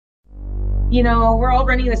we're all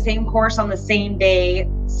running the same course on the same day,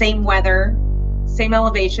 same weather, same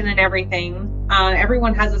elevation and everything.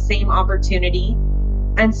 Everyone has the same opportunity.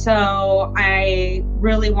 And so I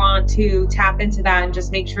really want to tap into that and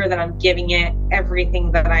just make sure that I'm giving it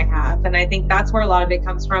everything that I have. And I think that's where a lot of it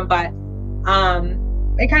comes from. But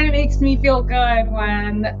it kind of makes me feel good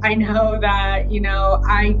when I know that,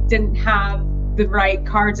 I didn't have the right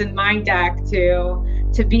cards in my deck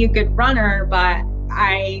to be a good runner, but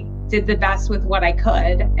I did the best with what I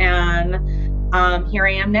could. And here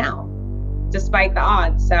I am now, despite the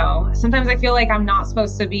odds. So sometimes I feel like I'm not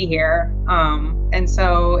supposed to be here. And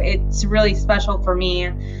so it's really special for me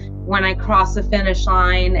when I cross the finish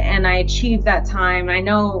line and I achieve that time. I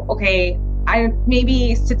know, okay,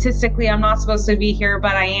 maybe statistically I'm not supposed to be here,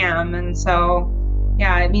 but I am. And so,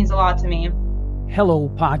 yeah, it means a lot to me. Hello,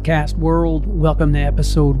 podcast world. Welcome to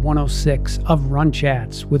episode 106 of Run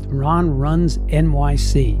Chats with Ron Runs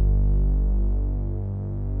NYC.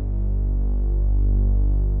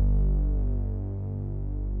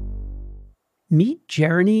 Meet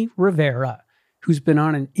Jeremy Rivera, who's been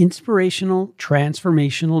on an inspirational,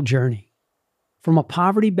 transformational journey. From a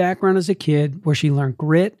poverty background as a kid, where she learned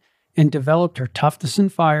grit and developed her toughness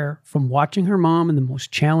and fire from watching her mom in the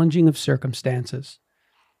most challenging of circumstances.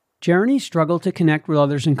 Jeremy struggled to connect with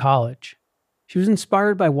others in college. She was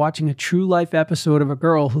inspired by watching a true life episode of a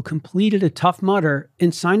girl who completed a Tough Mudder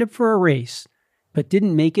and signed up for a race, but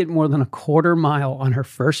didn't make it more than a quarter mile on her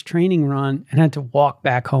first training run and had to walk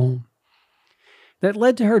back home. That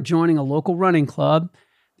led to her joining a local running club,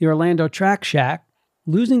 the Orlando Track Shack,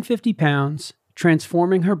 losing 50 pounds,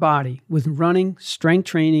 transforming her body with running, strength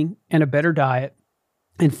training, and a better diet,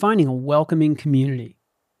 and finding a welcoming community.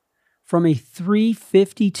 From a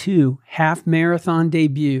 3:52 half marathon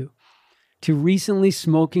debut to recently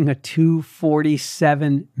smoking a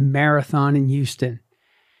 2:47 marathon in Houston,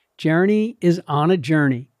 Jeremy is on a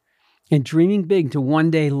journey and dreaming big to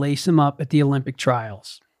one day lace him up at the Olympic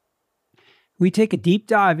trials. We take a deep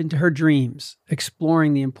dive into her dreams,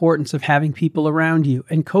 exploring the importance of having people around you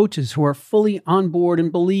and coaches who are fully on board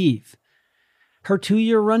and believe. Her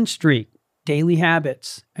 2-year run streak, daily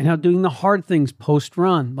habits, and how doing the hard things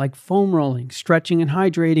post-run, like foam rolling, stretching, and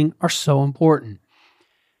hydrating, are so important.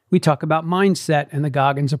 We talk about mindset and the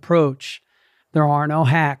Goggins approach. There are no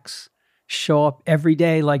hacks. Show up every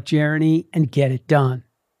day like Jeremy and get it done.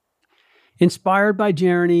 Inspired by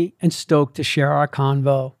Jeremy and stoked to share our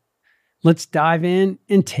convo. Let's dive in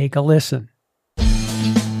and take a listen.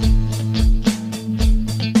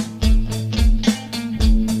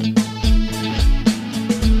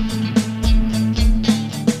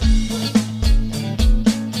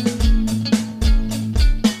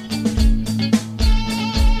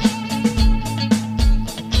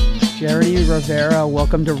 Jeremy Rivera,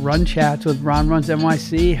 welcome to Run Chats with Ron Runs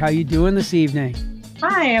NYC. How you doing this evening?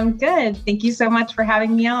 Hi, I'm good. Thank you so much for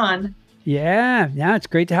having me on. Yeah, it's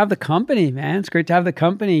great to have the company, man. It's great to have the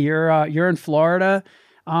company. You're in Florida.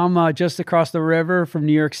 I'm just across the river from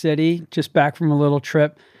New York City, just back from a little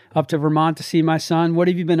trip up to Vermont to see my son. What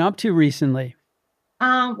have you been up to recently?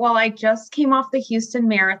 Well, I just came off the Houston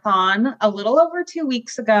Marathon a little over 2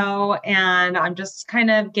 weeks ago, and I'm just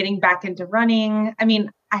kind of getting back into running. I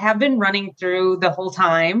mean, I have been running through the whole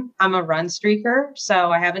time. I'm a run streaker,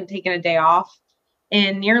 so I haven't taken a day off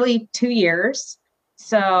in nearly 2 years.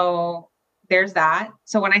 So there's that.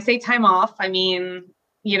 So when I say time off, I mean,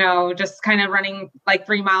 just kind of running like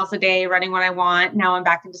 3 miles a day, running what I want. Now I'm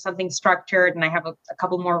back into something structured and I have a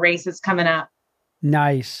couple more races coming up.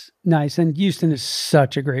 Nice. And Houston is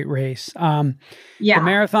such a great race. The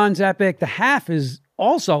marathon's epic. The half is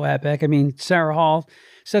also epic. I mean, Sarah Hall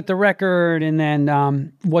set the record and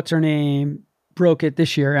then what's her name broke it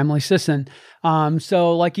this year, Emily Sisson.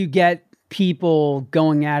 So like you get people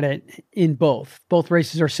going at it in both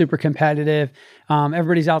races are super competitive.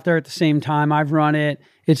 Everybody's out there at the same time. I've run it.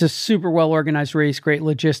 It's a super well organized race, great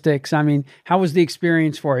logistics. I mean, how was the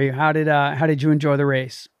experience for you? How did you enjoy the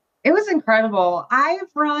race? It was incredible. I've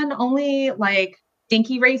run only like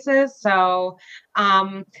dinky races. So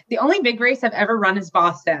the only big race I've ever run is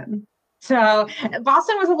Boston. So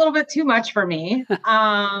Boston was a little bit too much for me.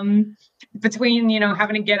 Between,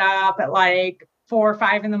 having to get up at like 4 or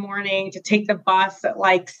 5 in the morning to take the bus at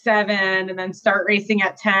like 7 and then start racing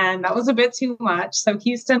at 10. That was a bit too much. So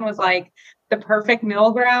Houston was like the perfect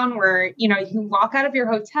middle ground where, you can walk out of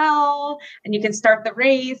your hotel and you can start the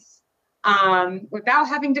race without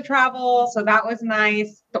having to travel. So that was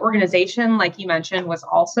nice. The organization, like you mentioned, was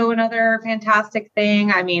also another fantastic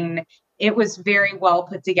thing. I mean, it was very well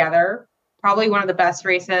put together. Probably one of the best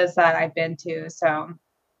races that I've been to. So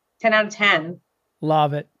 10 out of 10.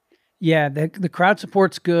 Love it. Yeah, the crowd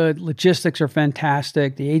support's good. Logistics are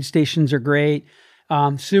fantastic. The aid stations are great.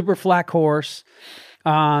 Super flat course.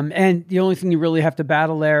 And the only thing you really have to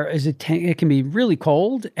battle there is it can be really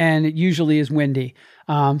cold, and it usually is windy.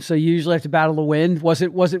 So you usually have to battle the wind. Was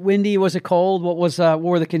it windy? Was it cold? What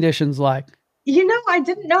were the conditions like? I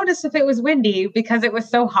didn't notice if it was windy because it was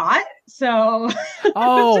so hot. So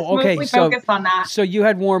oh, okay. Mostly focused on that. So you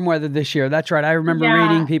had warm weather this year. That's right. I remember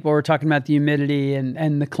reading people were talking about the humidity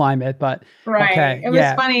and the climate, but right. Okay, it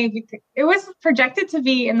was funny because it was projected to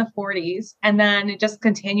be in the 40s, and then it just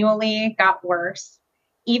continually got worse.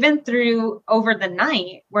 Even through over the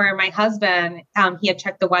night, where my husband, he had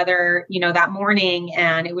checked the weather, that morning,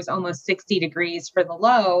 and it was almost 60 degrees for the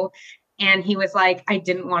low. And he was like, I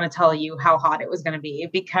didn't want to tell you how hot it was going to be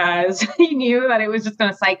because he knew that it was just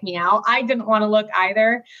going to psych me out. I didn't want to look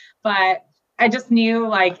either, but I just knew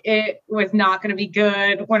like it was not going to be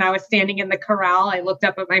good. When I was standing in the corral, I looked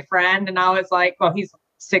up at my friend and I was like, well, he's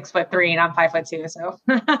 6'3" and I'm 5'2". So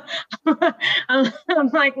I'm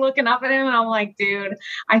like looking up at him and I'm like, dude,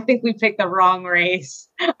 I think we picked the wrong race.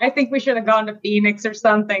 I think we should have gone to Phoenix or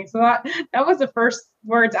something. So that was the first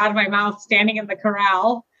words out of my mouth standing in the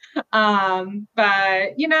corral.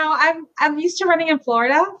 But I'm used to running in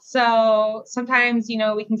Florida. So sometimes,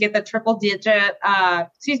 we can get the triple digit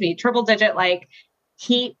like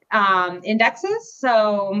heat, indexes.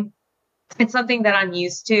 So it's something that I'm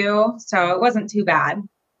used to. So it wasn't too bad.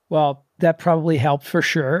 Well, that probably helped for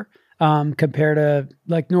sure. Compared to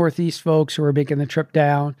like Northeast folks who are making the trip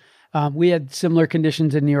down. We had similar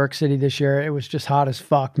conditions in New York City this year. It was just hot as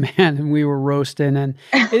fuck, man. And we were roasting, and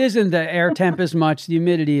it isn't the air temp as much. The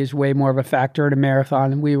humidity is way more of a factor in a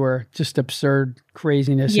marathon. And we were just absurd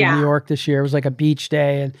craziness in New York this year. It was like a beach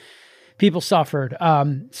day and people suffered.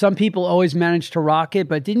 Some people always managed to rock it,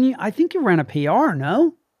 but didn't you? I think you ran a PR,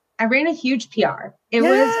 no? I ran a huge PR. It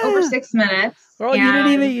was over 6 minutes. Girl,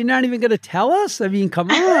 you're not even going to tell us? I mean,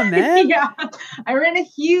 come on, man. I ran a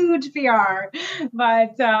huge PR,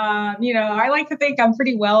 but, I like to think I'm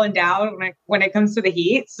pretty well endowed when it comes to the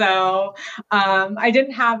heat. So, I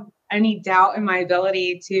didn't have any doubt in my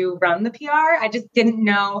ability to run the PR. I just didn't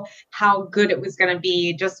know how good it was going to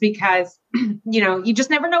be just because, you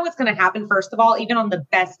just never know what's going to happen. First of all, even on the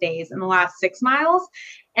best days in the last 6 miles.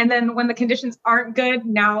 And then when the conditions aren't good,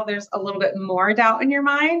 now there's a little bit more doubt in your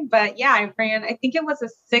mind. But I think it was a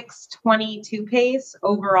 6:22 pace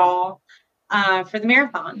overall for the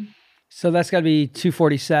marathon. So that's got to be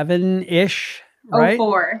 247-ish, right?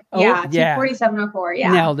 04. Yeah, 247.04.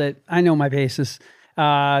 Yeah. Nailed it. I know my paces.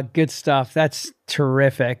 Good stuff. That's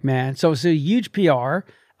terrific, man. So it's a huge PR.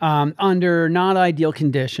 Under not ideal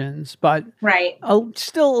conditions, but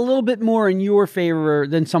still a little bit more in your favor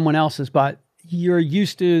than someone else's, but you're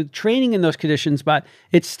used to training in those conditions, but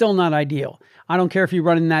it's still not ideal. I don't care if you're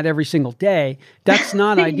running that every single day. That's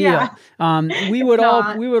not ideal. We would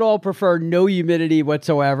all prefer no humidity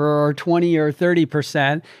whatsoever, or 20 or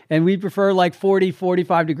 30%. And we prefer like 40,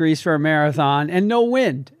 45 degrees for a marathon and no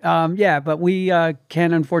wind. But we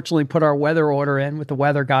can unfortunately put our weather order in with the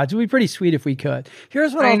weather gods. It would be pretty sweet if we could.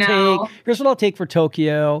 Here's what I'll take for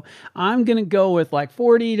Tokyo. I'm going to go with like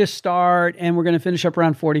 40 to start, and we're going to finish up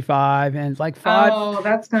around 45 and like 5. Oh,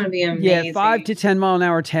 that's going to be amazing. Yeah, 5 to 10 mile an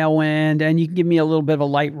hour tailwind, and you can give me a little bit of a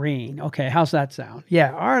light rain. Okay, how's that sound?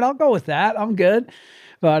 Yeah, all right, I'll go with that. I'm good.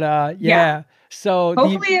 But so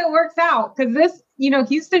hopefully it works out, because this,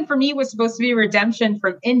 Houston for me was supposed to be redemption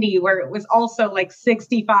from Indy, where it was also like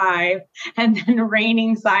 65 and then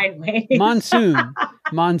raining sideways. Monsoon.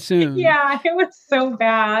 Yeah, it was so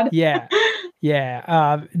bad.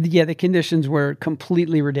 The conditions were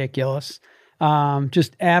completely ridiculous.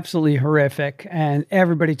 Just absolutely horrific. And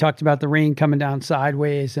everybody talked about the rain coming down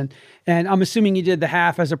sideways. And I'm assuming you did the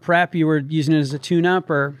half as a prep. You were using it as a tune-up,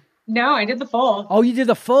 or? No, I did the full. Oh, you did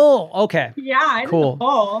the full. Okay. Yeah, I did the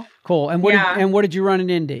full. Cool. And what did you run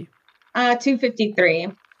in Indy?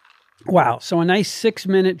 2:53. Wow. So a nice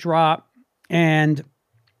 6-minute drop. And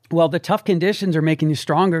well, the tough conditions are making you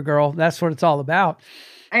stronger, girl. That's what it's all about.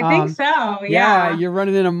 I think so. Yeah. You're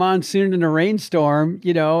running in a monsoon and a rainstorm,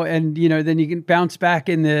 and, then you can bounce back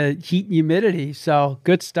in the heat and humidity. So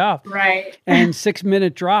good stuff. Right. And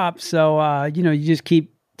 6-minute drop. So, you just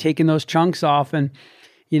keep taking those chunks off, and,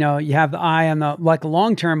 you have the eye on the, like a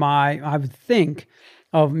long-term eye, I would think,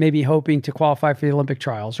 of maybe hoping to qualify for the Olympic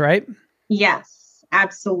trials, right? Yes,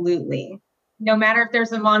 absolutely. No matter if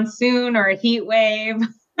there's a monsoon or a heat wave.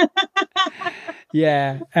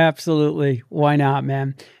 Yeah, absolutely. Why not,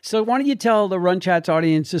 man? So why don't you tell the Run Chats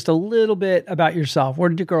audience just a little bit about yourself? Where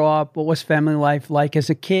did you grow up? What was family life like as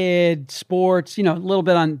a kid? Sports, a little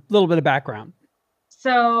bit of background.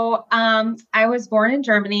 I was born in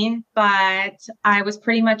Germany, but I was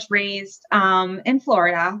pretty much raised in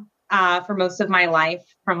Florida for most of my life,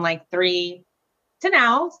 from like 3 to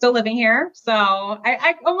now, still living here. So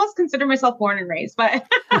I almost consider myself born and raised, but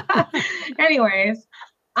anyways,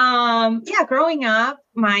 yeah, growing up,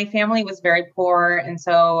 my family was very poor. And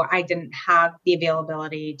so I didn't have the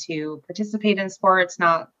availability to participate in sports,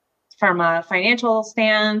 not from a financial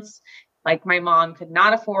stance. Like my mom could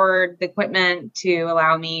not afford the equipment to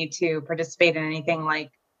allow me to participate in anything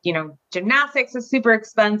like, gymnastics is super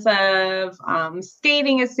expensive.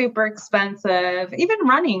 Skating is super expensive. Even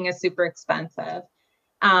running is super expensive.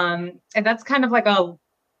 And that's kind of like a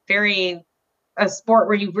sport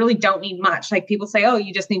where you really don't need much. Like people say, oh,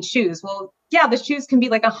 you just need shoes. Well, yeah, the shoes can be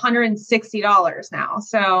like $160 now.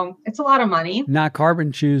 So it's a lot of money. Not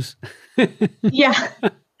carbon shoes. Yeah.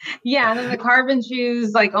 Yeah. And then the carbon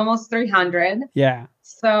shoes, like almost 300. Yeah.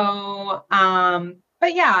 So,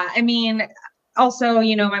 but yeah, I mean, also,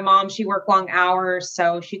 my mom, she worked long hours,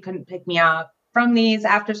 so she couldn't pick me up from these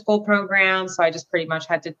after school programs. So I just pretty much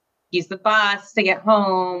had to use the bus to get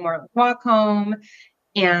home or walk home.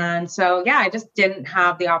 And so, yeah, I just didn't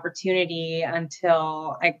have the opportunity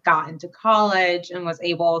until I got into college and was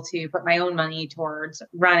able to put my own money towards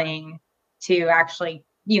running to actually,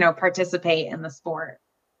 participate in the sport.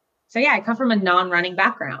 So, yeah, I come from a non-running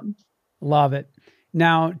background. Love it.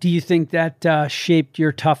 Now, do you think that shaped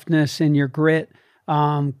your toughness and your grit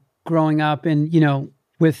growing up and,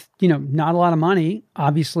 with, not a lot of money,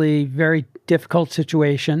 obviously very difficult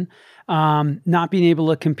situation, not being able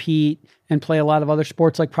to compete and play a lot of other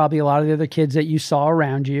sports like probably a lot of the other kids that you saw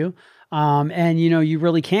around you. And, you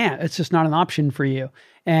really can't. It's just not an option for you.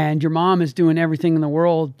 And your mom is doing everything in the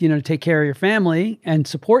world, to take care of your family and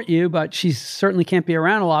support you, but she certainly can't be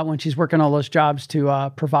around a lot when she's working all those jobs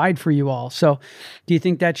to provide for you all. So do you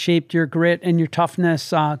think that shaped your grit and your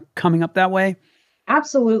toughness coming up that way?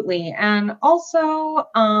 Absolutely. And also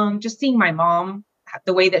just seeing my mom,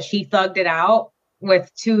 the way that she thugged it out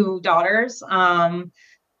with 2 daughters. When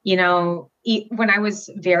I was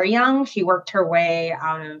very young, she worked her way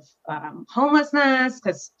out of homelessness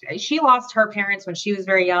because she lost her parents when she was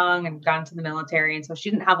very young and got into the military. And so she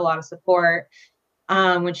didn't have a lot of support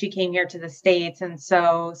when she came here to the States. And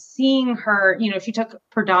so seeing her, she took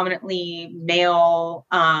predominantly male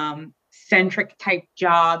centric type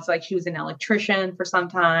jobs. Like she was an electrician for some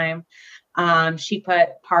time. She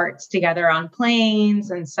put parts together on planes.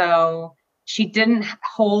 And so she didn't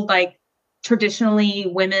hold like traditionally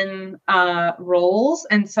women roles.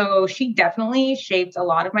 And so she definitely shaped a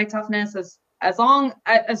lot of my toughness as well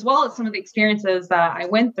as some of the experiences that I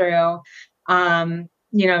went through,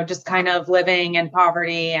 just kind of living in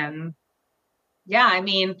poverty. And yeah, I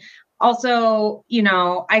mean, also,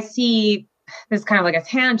 I see this kind of like a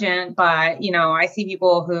tangent, but I see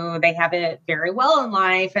people who they have it very well in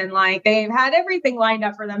life and like they've had everything lined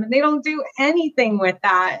up for them and they don't do anything with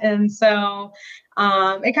that. And so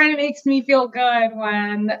it kind of makes me feel good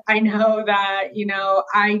when I know that,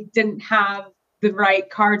 I didn't have the right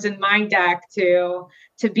cards in my deck to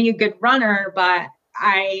be a good runner, but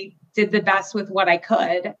I did the best with what I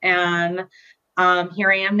could. And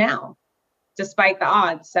here I am now, despite the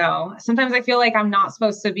odds. So sometimes I feel like I'm not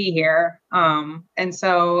supposed to be here. And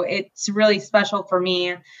so it's really special for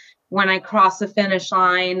me when I cross the finish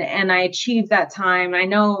line and I achieve that time. I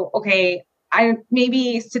know, okay,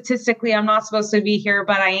 maybe statistically I'm not supposed to be here,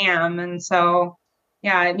 but I am. And so,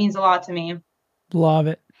 yeah, it means a lot to me. Love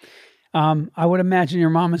it. I would imagine your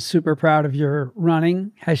mom is super proud of your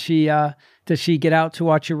running. Does she get out to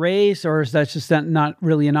watch you race, or is that just not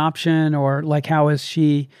really an option? Or like, how is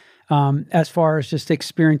she, as far as just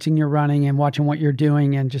experiencing your running and watching what you're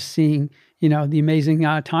doing and just seeing, the amazing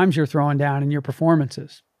times you're throwing down in your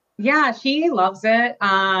performances? Yeah, she loves it.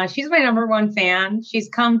 She's my number one fan. She's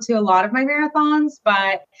come to a lot of my marathons,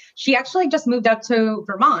 but she actually just moved up to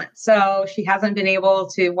Vermont. So she hasn't been able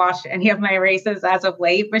to watch any of my races as of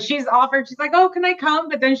late, but she's like, oh, can I come?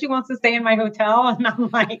 But then she wants to stay in my hotel. And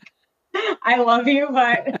I'm like, I love you,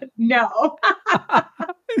 but no.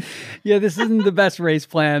 Yeah, this isn't the best race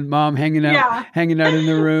plan, Mom, hanging out in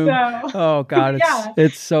the room. Oh God,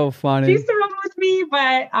 it's so funny. She's thrilled with me,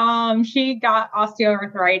 but she got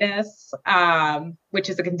osteoarthritis, which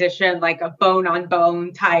is a condition like a bone on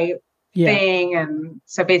bone type thing. And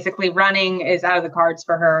so basically running is out of the cards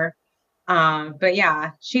for her. But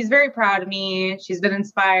yeah, she's very proud of me. She's been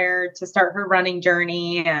inspired to start her running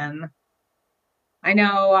journey. And I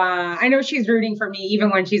know she's rooting for me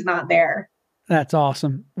even when she's not there. That's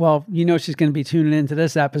awesome. Well, she's going to be tuning into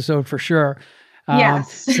this episode for sure.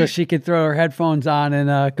 Yes. So she could throw her headphones on and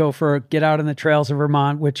get out on the trails of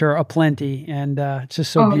Vermont, which are aplenty, and it's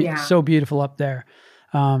just Oh, yeah. so beautiful up there.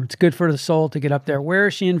 It's good for the soul to get up there. Where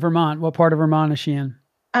is she in Vermont? What part of Vermont is she in?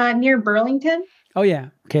 Near Burlington. Oh yeah.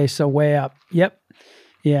 Okay, so way up. Yep.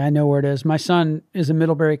 Yeah, I know where it is. My son is a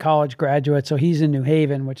Middlebury College graduate, so he's in New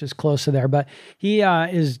Haven, which is close to there. But he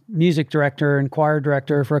is music director and choir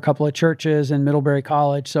director for a couple of churches in Middlebury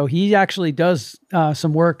College. So he actually does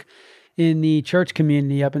some work in the church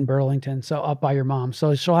community up in Burlington, so up by your mom.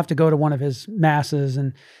 So she'll have to go to one of his masses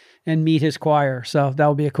and meet his choir. So that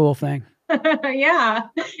would be a cool thing. Yeah,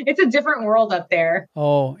 it's a different world up there.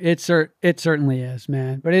 Oh, it certainly is,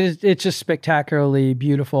 man. But it's just spectacularly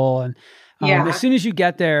beautiful. And Yeah. as soon as you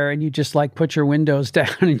get there and you just like put your windows down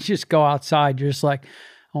and you just go outside, you're just like,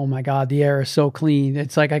 oh my God, the air is so clean.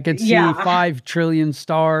 It's like I could see 5 trillion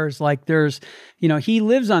stars. Like there's, he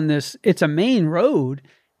lives on this, it's a main road,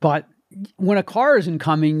 but when a car isn't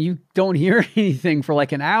coming, you don't hear anything for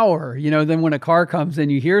like an hour, then when a car comes in,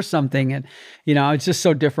 you hear something. And, it's just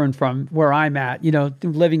so different from where I'm at,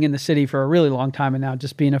 living in the city for a really long time and now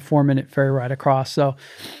just being a 4-minute ferry ride across. So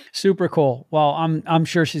super cool. Well, I'm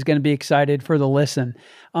sure she's going to be excited for the listen.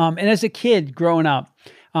 And as a kid growing up,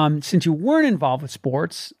 since you weren't involved with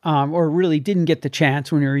sports, or really didn't get the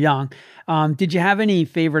chance when you were young, did you have any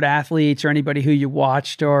favorite athletes or anybody who you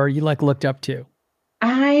watched or you looked up to?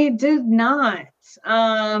 I did not.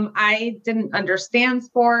 I didn't understand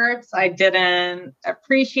sports. I didn't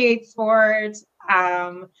appreciate sports.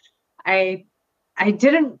 I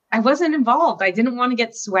wasn't involved. I didn't want to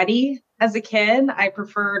get sweaty as a kid. I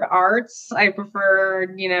preferred arts. I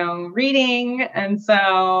preferred, reading. And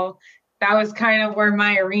so that was kind of where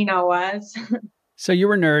my arena was. So you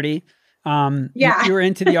were nerdy. Yeah. You were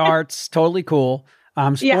into the arts. Totally cool.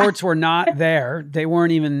 Sports were not there. They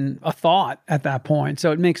weren't even a thought at that point.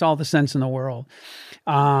 So it makes all the sense in the world.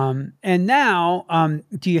 And now,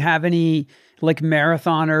 do you have any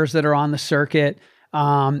marathoners that are on the circuit?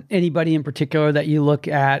 Anybody in particular that you look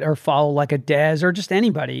at or follow, like a Des or just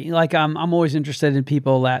anybody? I'm always interested in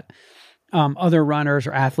people that other runners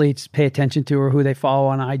or athletes pay attention to or who they follow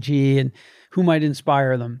on IG and who might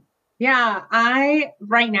inspire them. Yeah,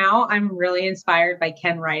 right now I'm really inspired by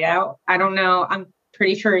Ken Rideout. I don't know. I'm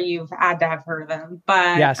pretty sure you've had to have heard of him,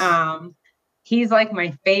 but yes. He's like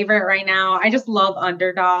my favorite right now. I just love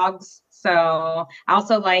underdogs. So I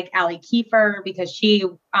also like Allie Kiefer because she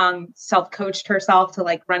self-coached herself to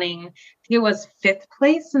running. I think it was 5th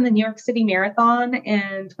place in the New York City Marathon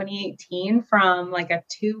in 2018 from a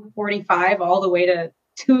 2:45 all the way to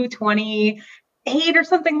 2:28 or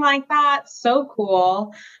something like that. So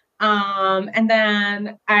cool. And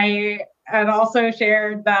then I had also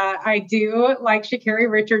shared that I do like Sha'Carri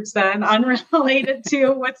Richardson, unrelated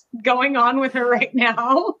to what's going on with her right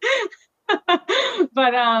now.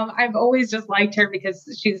 But I've always just liked her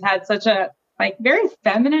because she's had such a very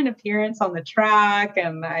feminine appearance on the track,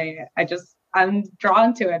 and I'm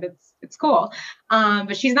drawn to it. It's cool.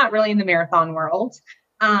 But she's not really in the marathon world.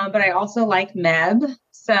 But I also like Meb.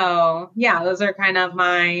 So yeah, those are kind of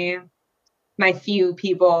my few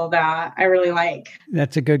people that I really like.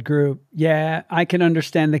 That's a good group. Yeah, I can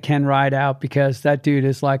understand the Ken Rideout because that dude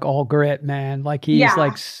is all grit, man. He's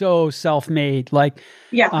so self-made.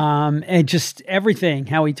 And just everything,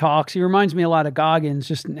 how he talks. He reminds me a lot of Goggins,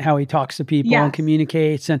 just how he talks to people and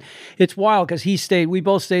communicates. And it's wild because we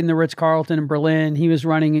both stayed in the Ritz-Carlton in Berlin. He was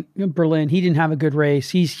running in Berlin. He didn't have a good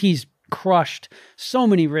race. He's crushed so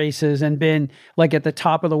many races and been at the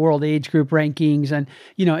top of the world age group rankings. And,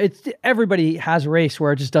 it's everybody has a race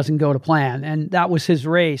where it just doesn't go to plan. And that was his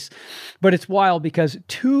race. But it's wild because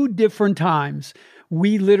 2 different times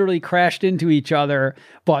we literally crashed into each other,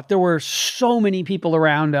 but there were so many people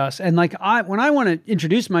around us. And when I want to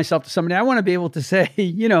introduce myself to somebody, I want to be able to say,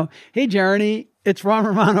 hey, Jeremy, it's Ron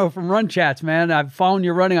Romano from Run Chats, man. I've followed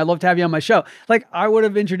you running. I'd love to have you on my show. I would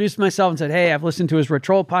have introduced myself and said, hey, I've listened to his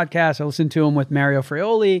Retrol podcast. I listened to him with Mario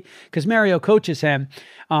Frioli because Mario coaches him.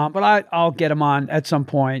 But I'll get him on at some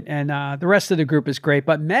point. And the rest of the group is great.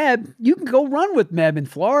 But Meb, you can go run with Meb in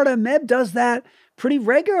Florida. Meb does that pretty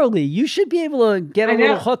regularly. You should be able to get a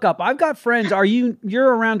little hookup. I've got friends.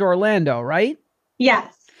 You're around Orlando, right?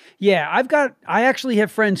 Yes. Yeah, I actually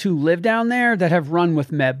have friends who live down there that have run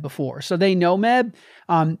with Meb before. So they know Meb.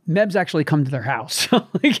 Meb's actually come to their house.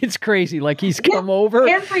 It's crazy. He's come over.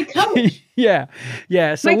 And my coach. Yeah.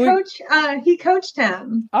 So my coach, he coached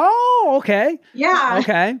him. Oh, okay. Yeah.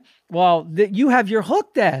 Okay. Well, you have your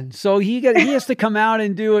hook then. So he has to come out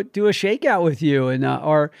and do a shakeout with you and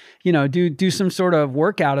or do some sort of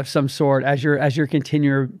workout of some sort as you're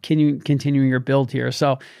continuing your build here.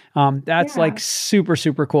 So that's super,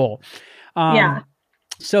 super cool. Yeah.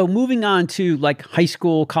 So moving on to like high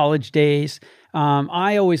school, college days,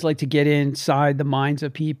 I always like to get inside the minds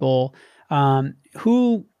of people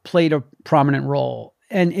who played a prominent role.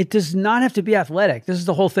 And it does not have to be athletic. This is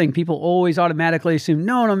the whole thing. People always automatically assume,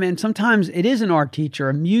 no, man, sometimes it is an art teacher,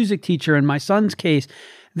 a music teacher. In my son's case,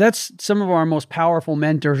 that's some of our most powerful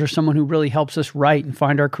mentors, or someone who really helps us write and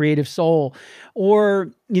find our creative soul.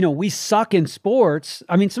 Or, we suck in sports.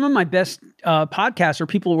 I mean, some of my best podcasts are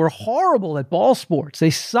people who were horrible at ball sports.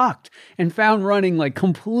 They sucked and found running like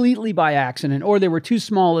completely by accident, or they were too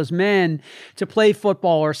small as men to play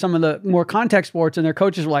football or some of the more contact sports. And their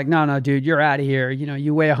coaches were like, no, dude, you're out of here.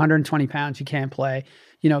 You weigh 120 pounds. You can't play.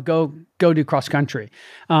 Go do cross country.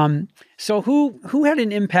 So who had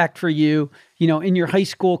an impact for you, in your high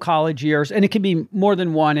school, college years? And it can be more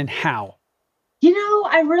than one, and how?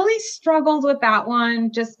 I really struggled with that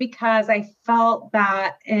one just because I felt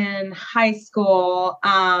that in high school,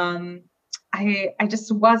 I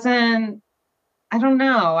just wasn't, I don't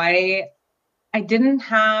know. I didn't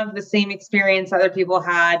have the same experience other people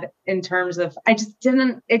had in terms of, I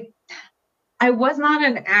was not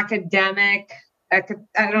an academic. I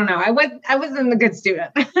don't know. I wasn't a good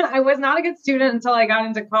student. I was not a good student until I got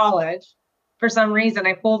into college. For some reason,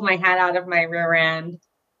 I pulled my head out of my rear end,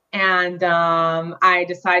 and I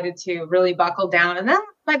decided to really buckle down. And then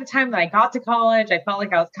by the time that I got to college, I felt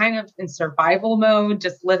like I was kind of in survival mode,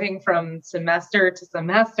 just living from semester to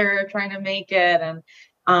semester, trying to make it. And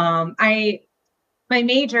my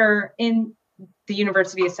major in the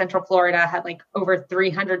University of Central Florida had like over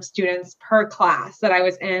 300 students per class that I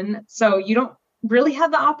was in. So you don't really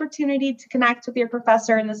have the opportunity to connect with your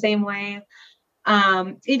professor in the same way.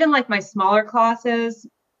 Even like my smaller classes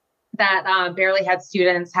that barely had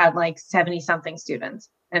students had like 70 something students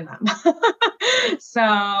in them.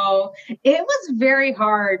 So it was very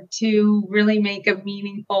hard to really make a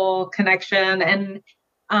meaningful connection, and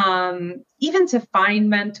even to find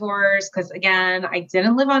mentors, because again, I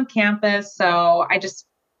didn't live on campus. So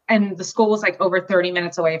and the school was like over 30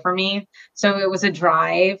 minutes away from me. So it was a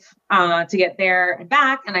drive to get there and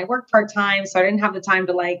back. And I worked part-time. So I didn't have the time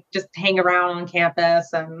to like just hang around on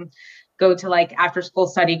campus and go to like after school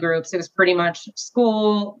study groups. It was pretty much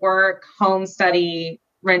school, work, home study,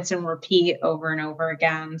 rinse and repeat over and over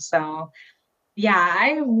again. So yeah,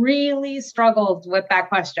 I really struggled with that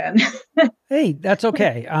question. Hey, that's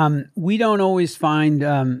okay. We don't always find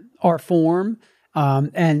our form.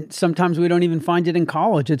 And sometimes we don't even find it in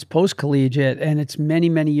college. It's post-collegiate, and it's many,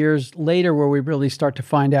 many years later where we really start to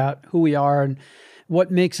find out who we are and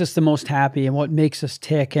what makes us the most happy and what makes us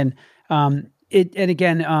tick. And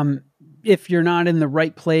if you're not in the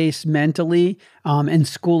right place mentally, and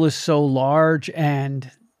school is so large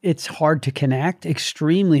and it's hard to connect,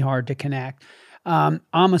 extremely hard to connect. I'm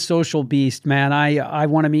a social beast, man. I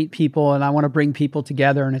want to meet people and I want to bring people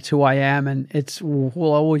together, and it's who I am, and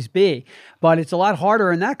will always be. But it's a lot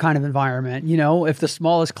harder in that kind of environment. If the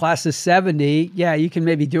smallest class is 70, yeah, you can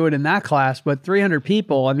maybe do it in that class, but 300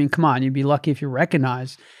 people, I mean, come on, you'd be lucky if you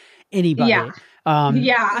recognize anybody.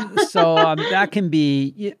 Yeah. So that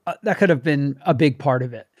could have been a big part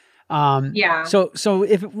of it. Yeah. So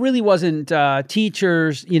if it really wasn't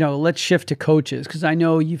teachers, let's shift to coaches, because I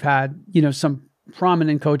know you've had, some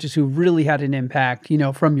prominent coaches who really had an impact,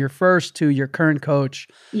 from your first to your current coach.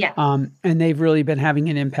 Yeah. And they've really been having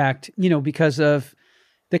an impact, because of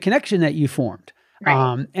the connection that you formed,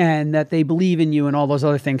 right. And that they believe in you and all those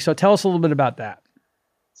other things. So tell us a little bit about that.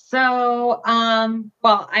 So,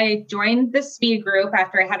 I joined the speed group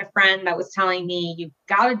after I had a friend that was telling me, you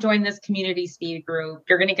got to join this community speed group.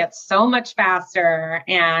 You're going to get so much faster.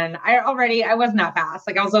 And I wasn't that fast.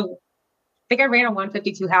 Like I think I ran a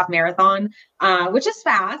 1:52 half marathon, which is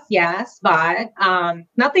fast. Yes. But,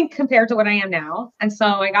 nothing compared to what I am now. And so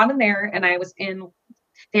I got in there and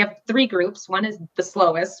they have 3 groups. One is the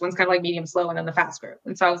slowest, one's kind of like medium slow, and then the fast group.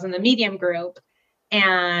 And so I was in the medium group,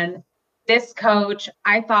 and this coach,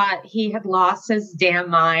 I thought he had lost his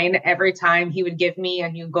damn mind every time he would give me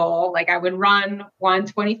a new goal. Like I would run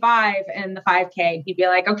 125 in the 5K. He'd be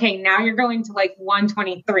like, okay, now you're going to like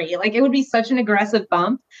 123. Like it would be such an aggressive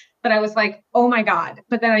bump. But I was like, oh my God.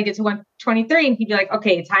 But then I get to 123 and he'd be like,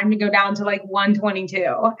 okay, time to go down to like 122.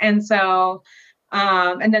 And so,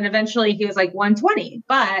 and then eventually he was like 120.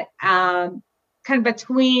 But kind of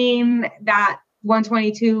between that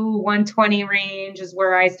 122, 120 range is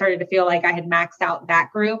where I started to feel like I had maxed out that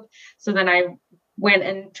group. So then I went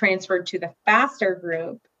and transferred to the faster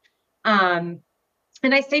group. And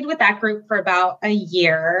I stayed with that group for about a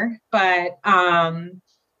year, but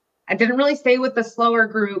I didn't really stay with the slower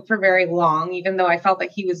group for very long, even though I felt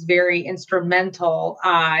like he was very instrumental.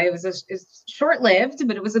 It's short-lived,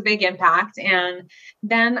 but it was a big impact. And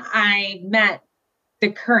then I met the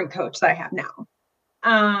current coach that I have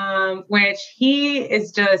now, which he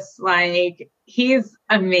is just like, he's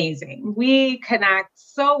amazing. We connect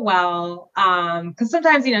so well. Cause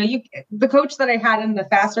sometimes, the coach that I had in the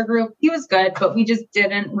faster group, he was good, but we just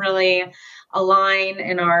didn't really align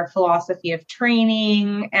in our philosophy of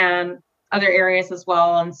training and other areas as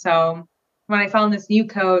well. And so when I found this new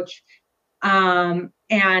coach, and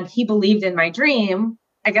he believed in my dream,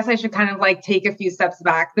 I guess I should kind of like take a few steps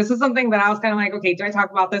back. This is something that I was kind of like, okay, do I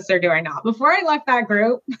talk about this or do I not? Before I left that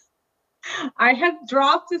group, I had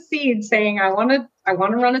dropped a seed saying I want to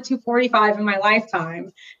run a 245 in my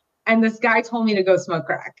lifetime. And this guy told me to go smoke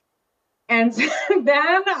crack. And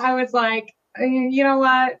then I was like, you know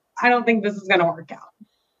what? I don't think this is going to work out.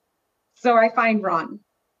 So I find Ron.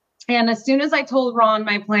 And as soon as I told Ron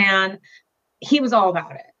my plan, he was all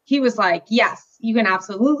about it. He was like, yes, you can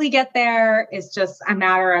absolutely get there. It's just a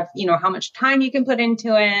matter of, how much time you can put into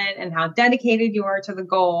it and how dedicated you are to the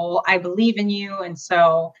goal. I believe in you. And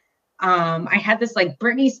so I had this like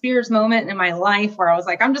Britney Spears moment in my life where I was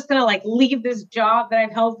like, I'm just going to like leave this job that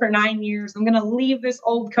I've held for 9 years. I'm going to leave this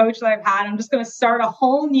old coach that I've had. I'm just going to start a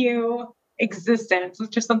whole new existence,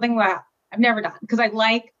 which is something that I've never done because I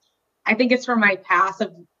think it's from my past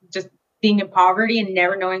of just being in poverty and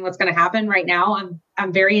never knowing what's going to happen. Right now,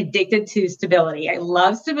 I'm very addicted to stability. I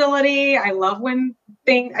love stability. I love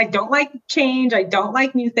I don't like change. I don't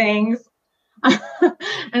like new things.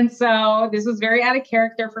 And so this was very out of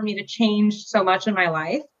character for me to change so much in my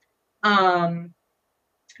life.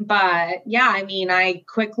 But yeah, I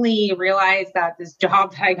quickly realized that this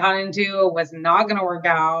job that I got into was not going to work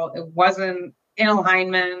out. It wasn't in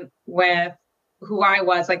alignment with who I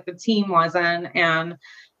was, like the team wasn't. And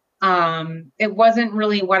it wasn't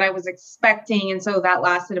really what I was expecting. And so that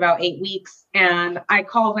lasted about 8 weeks. And I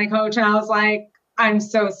called my coach and I was like, I'm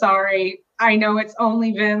so sorry. I know it's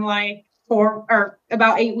only been like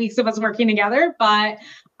about 8 weeks of us working together, but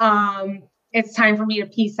it's time for me to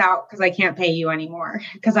peace out because I can't pay you anymore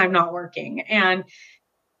because I'm not working. And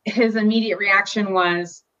his immediate reaction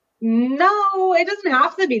was, no, it doesn't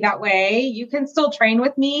have to be that way. You can still train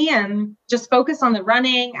with me and just focus on the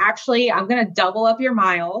running. Actually, I'm going to double up your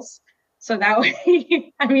miles. So that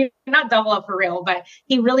way, not double up for real, but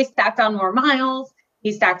he really stacked on more miles.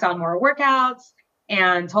 He stacked on more workouts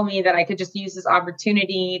and told me that I could just use this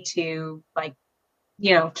opportunity to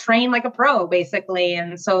train like a pro basically.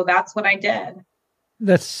 And so that's what I did.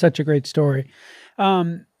 That's such a great story.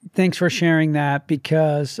 Thanks for sharing that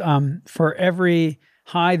because for every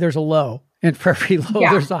high, there's a low. And for every low,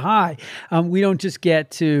 there's a high. We don't just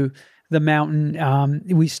get to the mountain.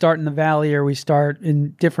 We start in the valley or we start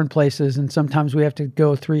in different places. And sometimes we have to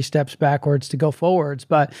go 3 steps backwards to go forwards.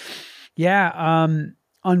 But yeah,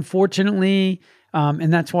 unfortunately,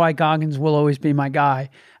 and that's why Goggins will always be my guy.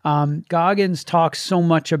 Goggins talks so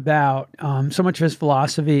much about, so much of his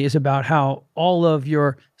philosophy is about how all of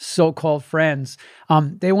your so-called friends,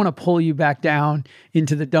 they want to pull you back down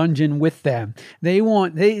into the dungeon with them. They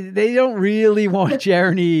don't really want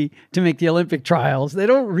Jeremy to make the Olympic trials. They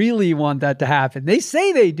don't really want that to happen. They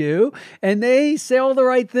say they do, and they say all the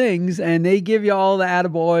right things, and they give you all the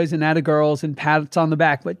attaboys and attagirls and pats on the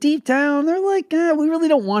back. But deep down, they're like, we really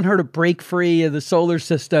don't want her to break free of the solar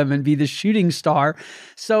system and be the shooting star.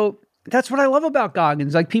 So that's what I love about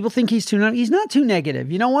Goggins. Like people think he's not too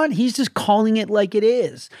negative. You know what? He's just calling it like it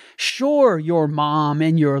is. Sure, your mom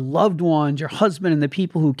and your loved ones, your husband and the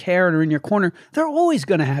people who care and are in your corner, they're always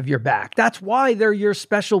going to have your back. That's why they're your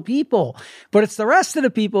special people. But it's the rest of the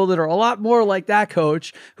people that are a lot more like that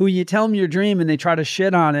coach who you tell them your dream and they try to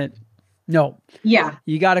shit on it. No. Yeah.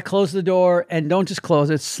 You got to close the door and don't just close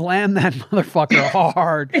it. Slam that motherfucker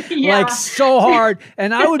hard. Like so hard.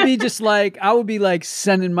 And I would be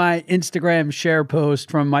sending my Instagram share post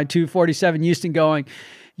from my 247 Houston going,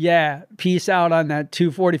 yeah, peace out on that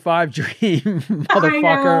 245 dream,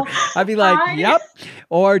 motherfucker. I'd be like, yep.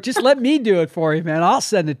 Or just let me do it for you, man. I'll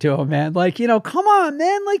send it to him, man. Like, come on,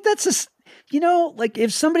 man. Like that's just, like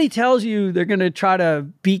if somebody tells you they're going to try to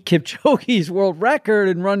beat Kipchoge's world record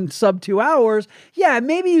and run sub 2 hours, yeah,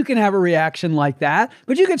 maybe you can have a reaction like that,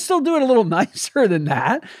 but you can still do it a little nicer than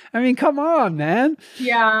that. Come on, man.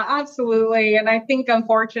 Yeah, absolutely. And I think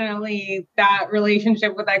unfortunately that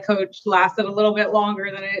relationship with that coach lasted a little bit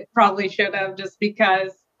longer than it probably should have, just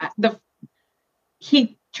because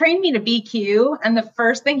he trained me to BQ. And the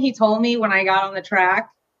first thing he told me when I got on the track,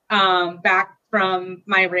 back from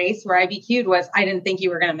my race where I BQ'd was, I didn't think you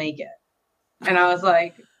were going to make it. And I was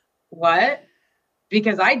like, what?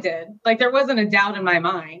 because I did. Like there wasn't a doubt in my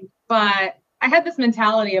mind, but I had this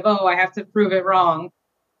mentality of, oh, I have to prove it wrong.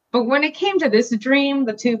 But when it came to this dream,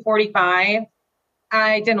 the 245,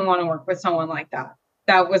 I didn't want to work with someone like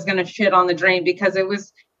that was going to shit on the dream, because it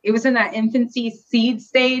was in that infancy seed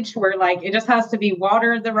stage where like it just has to be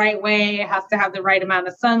watered the right way. It has to have the right amount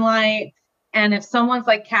of sunlight. And if someone's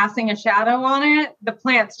like casting a shadow on it, the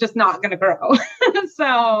plant's just not going to grow.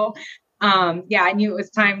 So, yeah, I knew it was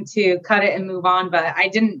time to cut it and move on, but I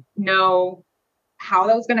didn't know how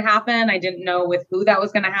that was going to happen. I didn't know with who that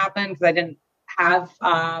was going to happen, because I didn't have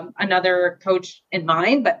another coach in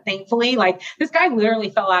mind. But thankfully, like this guy literally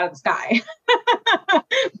fell out of the sky,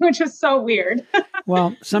 which was so weird.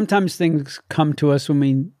 Well, sometimes things come to us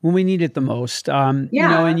when we need it the most. You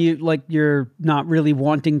know, and you're not really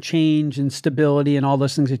wanting change and stability and all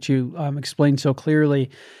those things that you explained so clearly.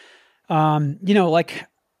 You know, like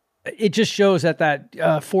it just shows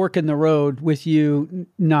that fork in the road with you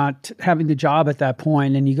not having the job at that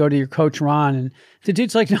point, and you go to your coach, Ron, and the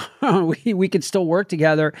dude's like, no, we could still work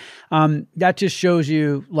together. That just shows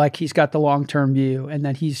you like he's got the long-term view and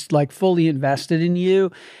that he's like fully invested in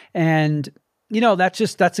you. And, you know, that's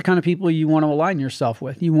the kind of people you want to align yourself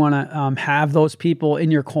with. You want to have those people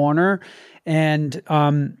in your corner. And,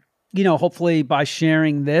 you know, hopefully by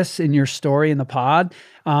sharing this in your story in the pod,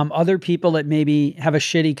 other people that maybe have a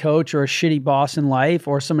shitty coach or a shitty boss in life,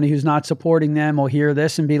 or somebody who's not supporting them, will hear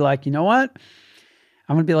this and be like, you know what?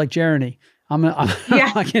 I'm going to be like Jeremy.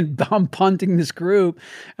 I'm punting this group.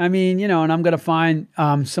 I mean, you know, and I'm going to find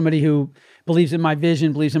somebody who believes in my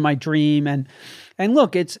vision, believes in my dream. And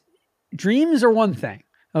look, dreams are one thing.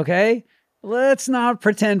 Okay. Let's not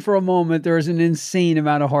pretend for a moment there is an insane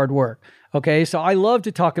amount of hard work. Okay. So I love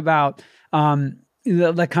to talk about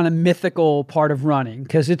the kind of mythical part of running,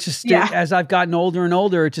 because it's just, as I've gotten older and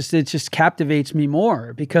older, it just captivates me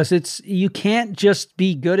more, because you can't just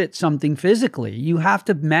be good at something physically. You have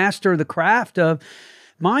to master the craft of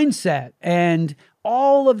mindset and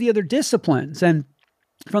all of the other disciplines. And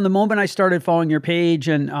from the moment I started following your page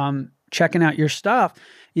and checking out your stuff,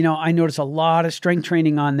 you know, I noticed a lot of strength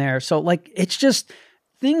training on there. So like, it's just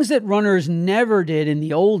things that runners never did in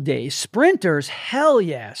the old days. Sprinters, hell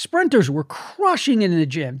yeah. Sprinters were crushing it in the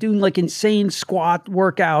gym, doing like insane squat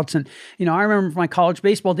workouts. And, you know, I remember from my college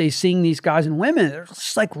baseball days seeing these guys and women, they're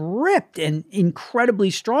just like ripped and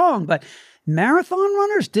incredibly strong. But marathon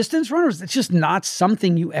runners, distance runners, it's just not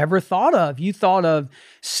something you ever thought of. You thought of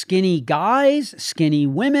skinny guys, skinny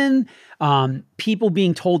women, people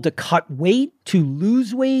being told to cut weight, to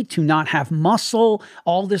lose weight, to not have muscle,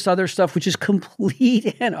 all this other stuff, which is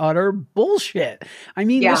complete and utter bullshit. I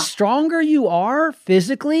mean, the stronger you are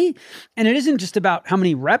physically, and it isn't just about how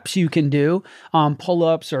many reps you can do,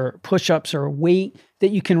 pull-ups or push-ups or weight that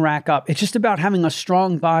you can rack up. It's just about having a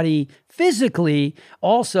strong body physically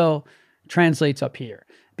also translates up here.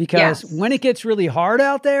 Because when it gets really hard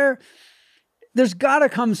out there, there's got to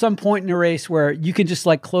come some point in a race where you can just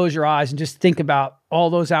like close your eyes and just think about all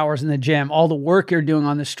those hours in the gym, all the work you're doing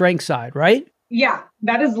on the strength side, right? Yeah,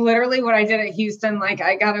 that is literally what I did at Houston. Like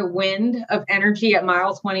I got a wind of energy at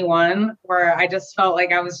mile 21 where I just felt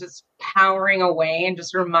like I was just powering away and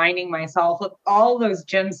just reminding myself of all those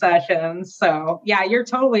gym sessions. So yeah, you're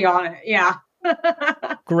totally on it. Yeah.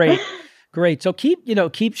 Great. So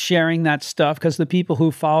keep sharing that stuff, because the people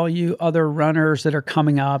who follow you, other runners that are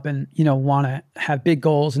coming up and, you know, want to have big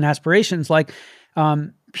goals and aspirations, like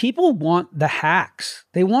people want the hacks.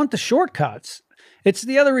 They want the shortcuts. It's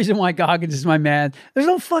the other reason why Goggins is my man. There's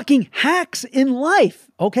no fucking hacks in life.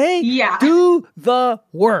 Okay. Yeah. Do the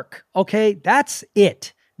work. Okay. That's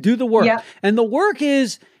it. Do the work. Yeah. And the work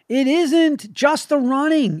it isn't just the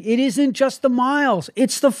running. It isn't just the miles.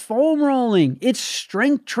 It's the foam rolling. It's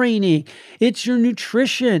strength training. It's your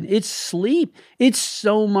nutrition. It's sleep. It's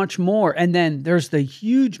so much more. And then there's the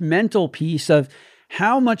huge mental piece of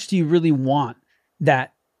how much do you really want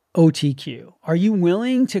that OTQ? Are you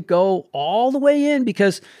willing to go all the way in?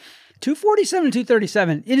 Because 247,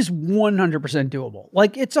 237, it is 100% doable.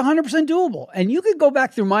 Like it's 100% doable. And you could go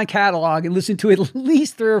back through my catalog and listen to at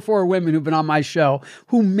least 3 or 4 women who've been on my show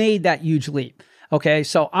who made that huge leap. Okay.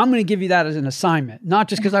 So I'm going to give you that as an assignment, not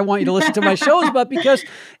just because I want you to listen to my shows, but because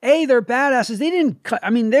they're badasses. They didn't cut. I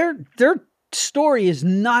mean, their story is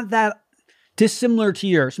not that dissimilar to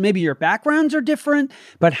yours. Maybe your backgrounds are different,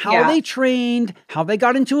 but how they trained, how they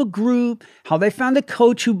got into a group, how they found a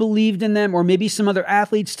coach who believed in them, or maybe some other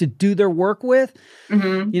athletes to do their work with,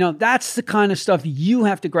 you know, that's the kind of stuff you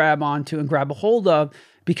have to grab onto and grab a hold of,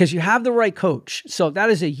 because you have the right coach. So that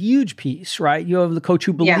is a huge piece, right? You have the coach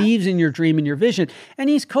who believes in your dream and your vision, and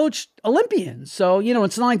he's coached Olympians. So,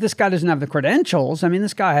 it's not like this guy doesn't have the credentials. I mean,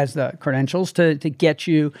 this guy has the credentials to get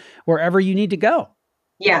you wherever you need to go.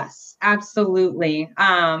 Yes, absolutely.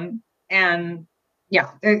 And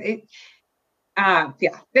yeah,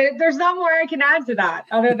 there's not more I can add to that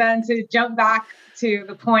other than to jump back to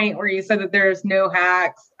the point where you said that there's no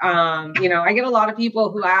hacks. I get a lot of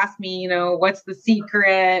people who ask me, what's the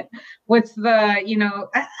secret? What's the,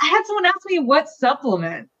 I had someone ask me, what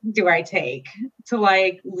supplement do I take to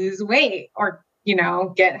like lose weight or,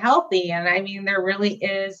 get healthy? And I mean, there really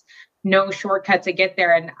is no shortcut to get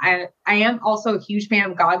there. And I am also a huge fan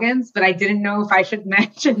of Goggins, but I didn't know if I should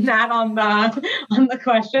mention that on the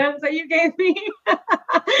questions that you gave me. But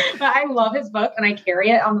I love his book and I carry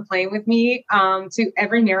it on the plane with me to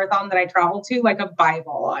every marathon that I travel to, like a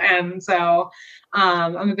Bible. And so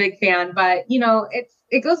I'm a big fan, but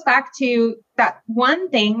it goes back to that one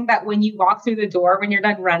thing that when you walk through the door, when you're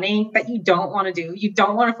done running, that you don't want to do. You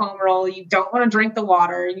don't want to foam roll. You don't want to drink the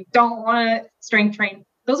water. You don't want to strength train.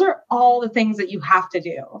 Those are all the things that you have to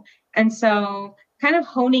do. And so kind of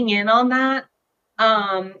honing in on that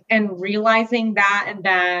and realizing that and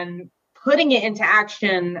then putting it into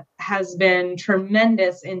action has been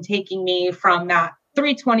tremendous in taking me from that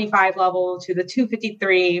 325 level to the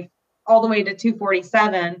 253, all the way to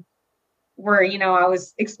 247, where, I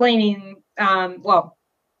was explaining, I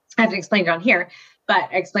haven't explained it on here, but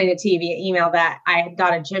I explained it to you via email that I had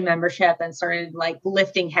got a gym membership and started like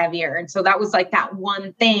lifting heavier. And so that was like that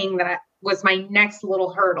one thing that was my next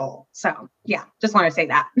little hurdle. So yeah, just want to say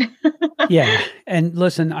that. Yeah. And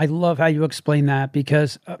listen, I love how you explain that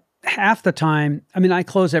because half the time, I mean, I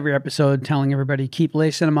close every episode telling everybody, keep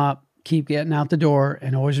lacing them up, keep getting out the door,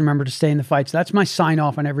 and always remember to stay in the fights. That's my sign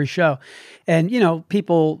off on every show. And,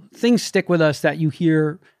 things stick with us that you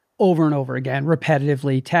hear over and over again,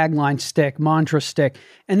 repetitively, tagline stick, mantra stick,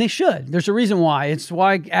 and they should. There's a reason why. It's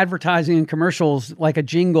why advertising and commercials, like a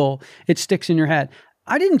jingle, it sticks in your head.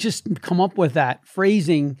 I didn't just come up with that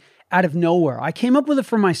phrasing out of nowhere. I came up with it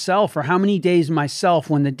for myself, for how many days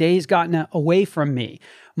myself, when the day's gotten away from me,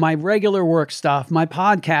 my regular work stuff, my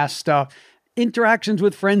podcast stuff, interactions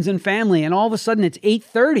with friends and family, and all of a sudden it's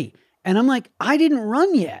 8:30, and I'm like, I didn't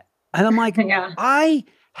run yet. And I'm like, yeah. I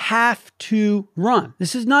have to run.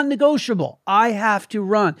 This is not negotiable. I have to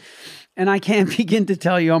run. And I can't begin to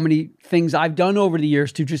tell you how many things I've done over the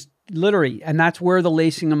years to just literally, and that's where the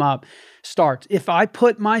lacing them up starts. If I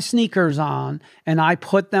put my sneakers on and I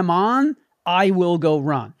put them on, I will go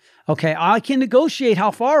run. Okay, I can negotiate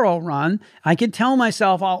how far I'll run. I can tell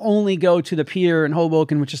myself I'll only go to the pier in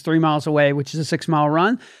Hoboken, which is 3 miles away, which is a 6-mile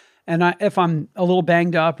run. And if I'm a little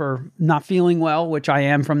banged up or not feeling well, which I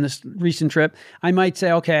am from this recent trip, I might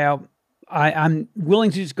say, okay, I'm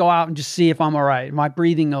willing to just go out and just see if I'm all right. Am I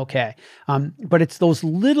breathing okay? But it's those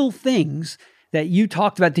little things that you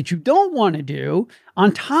talked about that you don't want to do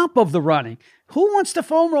on top of the running. Who wants to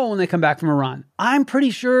foam roll when they come back from a run? I'm pretty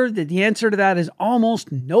sure that the answer to that is almost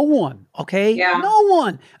no one. Okay. Yeah. No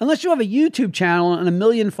one, unless you have a YouTube channel and 1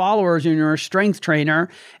 million followers and you're a strength trainer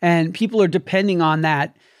and people are depending on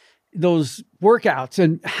those workouts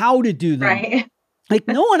and how to do them. Right. Like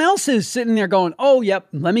no one else is sitting there going, oh, yep,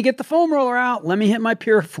 let me get the foam roller out. Let me hit my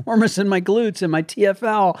piriformis and my glutes and my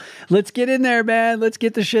TFL. Let's get in there, man. Let's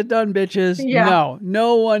get the shit done, bitches. Yeah.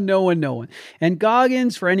 No one. And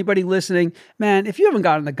Goggins, for anybody listening, man, if you haven't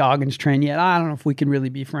gotten the Goggins train yet, I don't know if we can really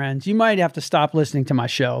be friends. You might have to stop listening to my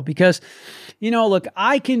show because, look,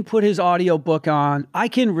 I can put his audio book on. I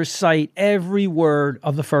can recite every word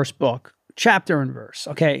of the first book, chapter and verse.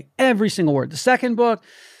 Okay. Every single word. The second book,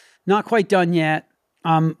 not quite done yet.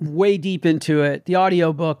 I'm way deep into it. The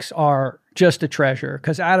audiobooks are just a treasure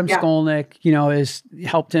because Adam Skolnick, has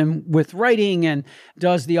helped him with writing and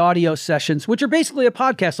does the audio sessions, which are basically a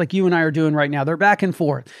podcast like you and I are doing right now. They're back and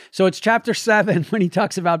forth. So it's chapter 7 when he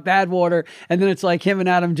talks about Badwater, and then it's like him and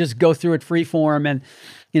Adam just go through it free form. And,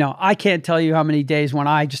 I can't tell you how many days when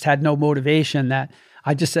I just had no motivation that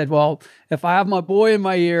I just said, well, if I have my boy in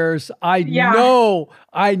my ears, I know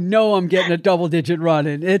I'm getting a double-digit run,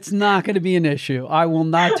 and it's not going to be an issue. I will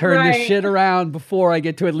not turn this shit around before I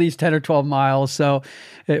get to at least 10 or 12 miles. So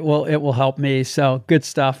it will help me. So good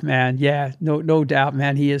stuff, man. Yeah, no doubt,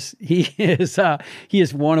 man. He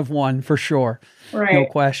is one of one for sure. Right. No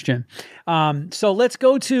question. So let's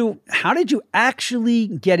go to, how did you actually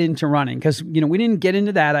get into running? Because, we didn't get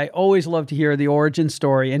into that. I always love to hear the origin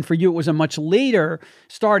story. And for you, it was a much later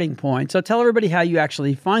starting point. So tell everybody how you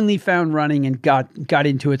actually finally found running and got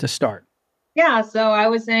into it to start. Yeah. So I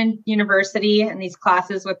was in university in these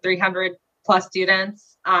classes with 300 plus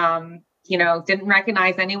students. didn't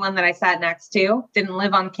recognize anyone that I sat next to, didn't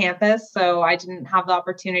live on campus. So I didn't have the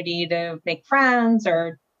opportunity to make friends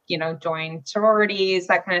or, join sororities,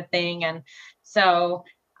 that kind of thing. And so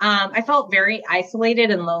I felt very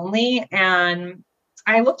isolated and lonely. And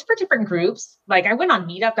I looked for different groups. Like I went on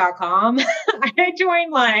meetup.com. I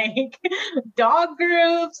joined like dog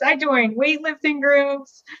groups. I joined weightlifting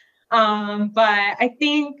groups. But I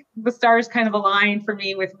think the stars kind of aligned for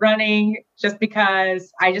me with running just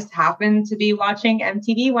because I just happened to be watching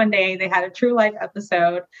MTV one day. They had a True Life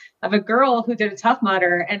episode of a girl who did a Tough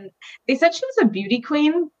Mudder, and they said she was a beauty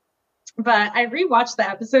queen. But I rewatched the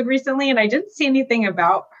episode recently and I didn't see anything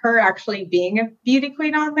about her actually being a beauty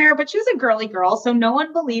queen on there, but she was a girly girl. So no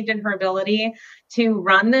one believed in her ability to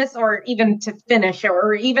run this or even to finish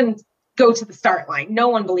or even go to the start line. No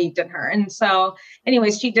one believed in her. And so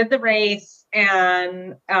anyways, she did the race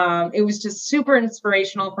and it was just super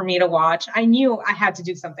inspirational for me to watch. I knew I had to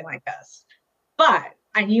do something like this, but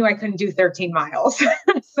I knew I couldn't do 13 miles.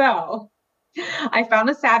 So I found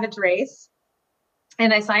a Savage race.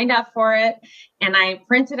 And I signed up for it and I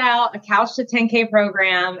printed out a Couch to 10K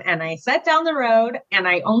program and I set down the road and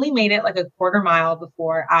I only made it like a quarter mile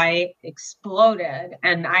before I exploded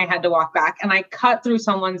and I had to walk back and I cut through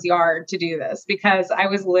someone's yard to do this because I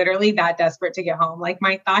was literally that desperate to get home. Like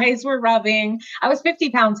my thighs were rubbing. I was 50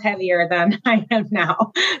 pounds heavier than I am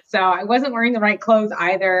now. So I wasn't wearing the right clothes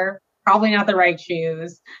either, probably not the right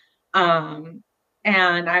shoes.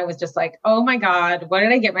 And I was just like, oh my God, what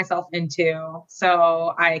did I get myself into?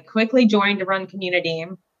 So I quickly joined a run community.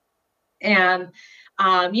 And,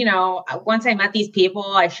 once I met these people,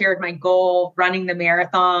 I shared my goal running the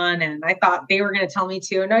marathon. And I thought they were going to tell me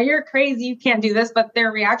to, no, you're crazy. You can't do this. But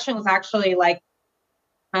their reaction was actually like,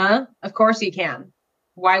 huh? Of course you can.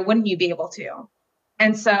 Why wouldn't you be able to?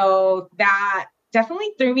 And so that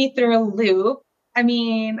definitely threw me through a loop. I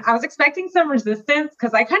mean, I was expecting some resistance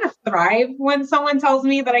because I kind of thrive when someone tells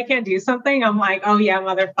me that I can't do something. I'm like, oh yeah,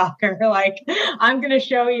 motherfucker. Like, I'm going to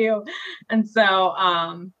show you. And so,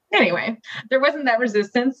 anyway, there wasn't that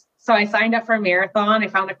resistance. So I signed up for a marathon. I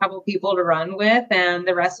found a couple people to run with and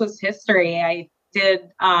the rest was history. I did,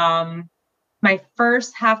 my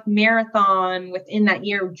first half marathon within that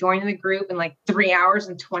year, joining the group in like 3 hours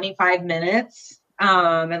and 25 minutes.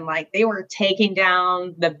 And like they were taking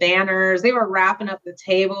down the banners, they were wrapping up the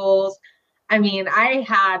tables. I mean,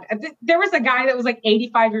 there was a guy that was like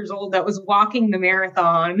 85 years old that was walking the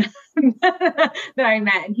marathon that I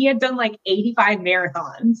met, and he had done like 85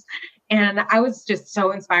 marathons. And I was just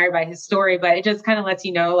so inspired by his story, but it just kind of lets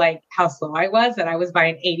you know like how slow I was, that I was by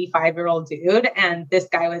an 85-year-old dude. And this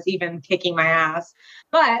guy was even kicking my ass.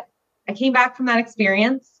 But I came back from that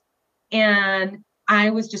experience and I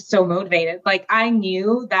was just so motivated. Like I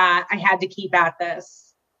knew that I had to keep at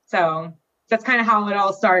this. So that's kind of how it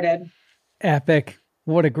all started. Epic.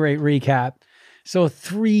 What a great recap. So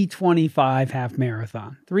 3:25 half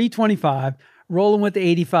marathon, 3:25, rolling with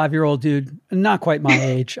the 85-year-old dude, not quite my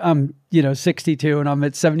age. I'm, 62 and I'm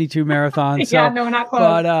at 72 marathons. Yeah, no, not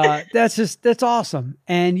close. But that's awesome.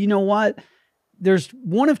 And you know what? There's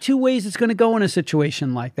one of two ways it's going to go in a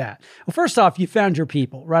situation like that. Well, first off, you found your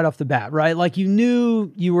people right off the bat, right? Like you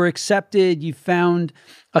knew you were accepted. You found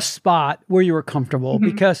a spot where you were comfortable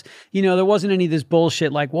because, there wasn't any of this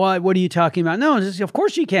bullshit like, what are you talking about? No, just, of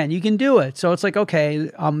course you can do it. So it's like, okay,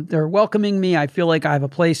 they're welcoming me. I feel like I have a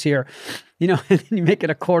place here, and then you make it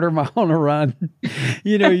a quarter mile on a run,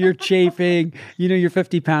 you're chafing, you're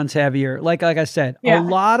 50 pounds heavier. Like I said, a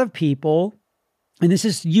lot of people, and this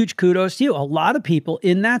is huge kudos to you. A lot of people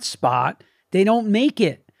in that spot, they don't make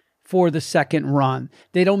it for the second run.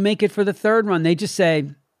 They don't make it for the third run. They just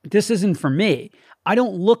say, this isn't for me. I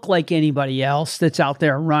don't look like anybody else that's out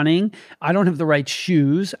there running. I don't have the right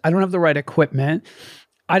shoes. I don't have the right equipment.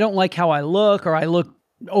 I don't like how I look, or I look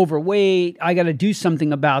overweight. I got to do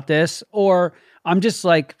something about this. Or I'm just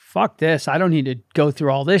like, fuck this. I don't need to go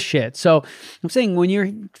through all this shit. So I'm saying when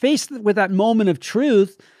you're faced with that moment of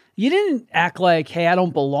truth, you didn't act like, hey, I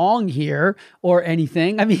don't belong here or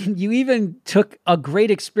anything. I mean, you even took a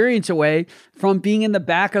great experience away from being in the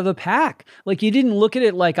back of the pack. Like you didn't look at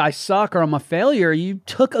it like I suck or I'm a failure. You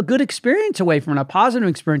took a good experience away from it, a positive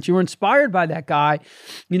experience. You were inspired by that guy,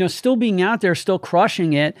 still being out there, still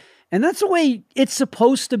crushing it. And that's the way it's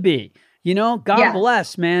supposed to be. You know, God Yes.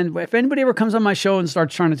 bless, man. If anybody ever comes on my show and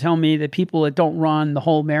starts trying to tell me that people that don't run the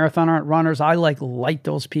whole marathon aren't runners, I like light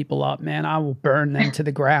those people up, man. I will burn them to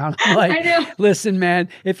the ground. I'm like, I know. listen, man,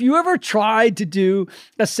 if you ever tried to do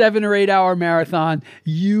a 7 or 8 hour marathon,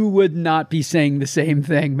 you would not be saying the same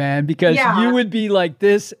thing, man, because Yeah. you would be like,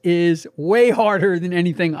 this is way harder than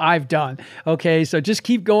anything I've done. Okay. So just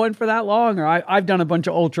keep going for that long. Or I've done a bunch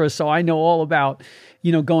of ultras, so I know all about,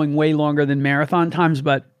 you know, going way longer than marathon times,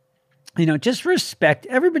 but you know, just respect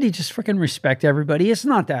everybody, just freaking respect everybody. It's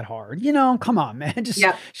not that hard. You know, come on, man. Just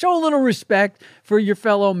show a little respect for your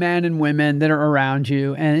fellow men and women that are around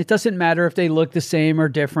you. And it doesn't matter if they look the same or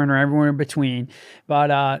different or everywhere in between.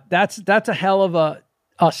 But that's a hell of a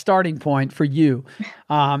starting point for you.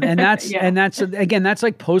 And that's, and that's, again, that's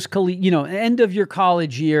like you know, end of your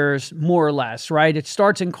college years, more or less, right? It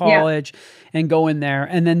starts in college and go in there.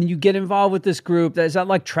 And then you get involved with this group. Is that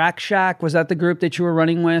like Track Shack? Was that the group that you were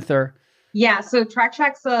running with, or? Yeah. So Track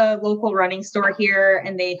Shack's a local running store here,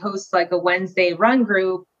 and they host like a Wednesday run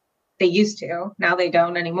group. They used to, now they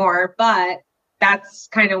don't anymore, but that's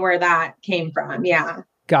kind of where that came from. Yeah.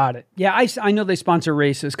 Got it. Yeah. I know they sponsor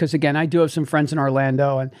races because, again, I do have some friends in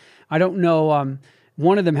Orlando, and I don't know.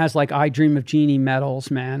 One of them has like I Dream of Jeannie medals,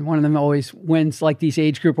 man. One of them always wins like these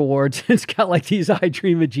age group awards. It's got like these I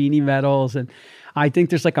Dream of Jeannie medals. And I think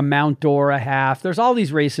there's like a Mount Dora half. There's all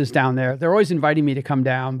these races down there. They're always inviting me to come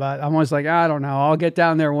down, but I'm always like, I don't know. I'll get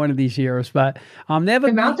down there one of these years. But they have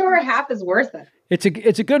the Mount Dora half is worth it.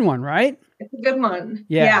 It's a good one, right? It's a good one.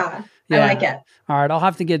 Yeah. I like it. All right. I'll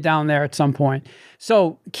have to get down there at some point.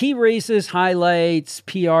 So key races, highlights,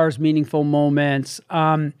 PRs, meaningful moments.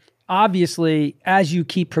 Obviously, as you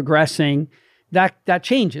keep progressing, that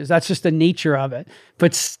changes. That's just the nature of it.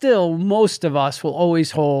 But still, most of us will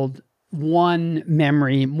always hold one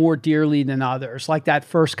memory more dearly than others, like that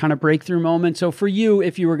first kind of breakthrough moment. So for you,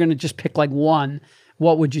 if you were going to just pick like one,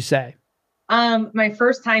 what would you say? My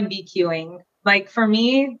first time BQing, like for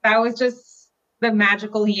me, that was just the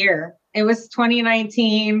magical year. It was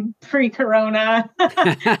 2019, pre-corona.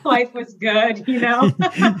 Life was good, you know?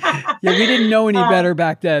 Yeah, we didn't know any better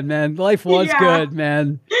back then, man. Life was good,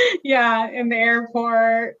 man. Yeah, in the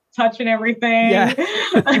airport, touching everything.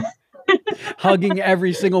 Yeah. Hugging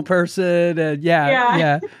every single person. And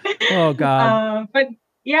yeah. Oh, God. But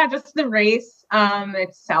yeah, just the race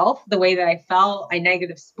itself, the way that I felt, I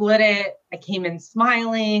negative split it. I came in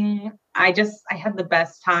smiling. I had the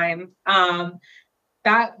best time.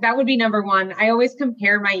 That would be number one. I always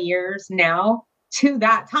compare my years now to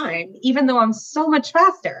that time, even though I'm so much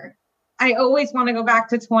faster. I always want to go back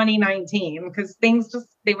to 2019 because things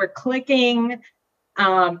they were clicking.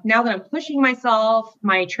 Now that I'm pushing myself,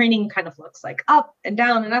 my training kind of looks like up and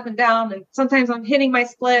down and up and down. And sometimes I'm hitting my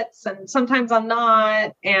splits and sometimes I'm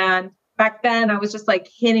not. And back then I was just like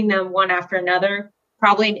hitting them one after another,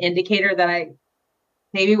 probably an indicator that I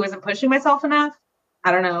maybe wasn't pushing myself enough.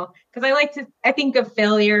 I don't know. Because I think of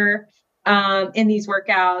failure in these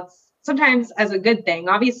workouts sometimes as a good thing.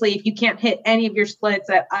 Obviously, if you can't hit any of your splits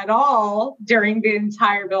at all during the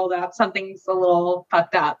entire buildup, something's a little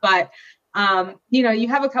fucked up. But, you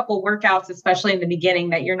have a couple workouts, especially in the beginning,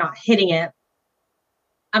 that you're not hitting it.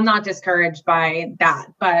 I'm not discouraged by that,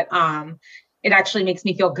 but it actually makes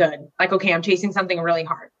me feel good. Like, okay, I'm chasing something really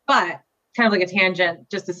hard. But kind of like a tangent,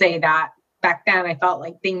 just to say that back then I felt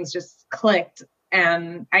like things just clicked.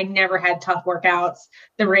 And I never had tough workouts.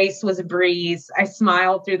 The race was a breeze. I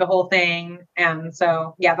smiled through the whole thing. And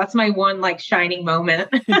so, yeah, that's my one like shining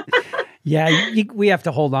moment. Yeah, we have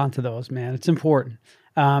to hold on to those, man. It's important.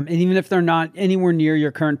 And even if they're not anywhere near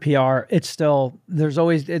your current PR, it's still, there's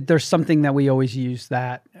something that we always use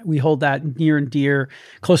that we hold that near and dear,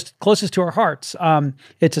 closest to our hearts.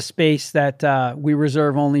 It's a space that we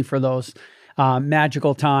reserve only for those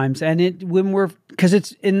magical times. And because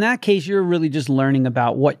it's in that case, you're really just learning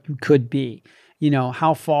about what you could be,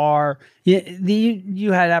 how far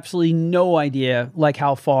you had absolutely no idea, like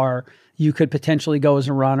how far you could potentially go as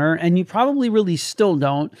a runner. And you probably really still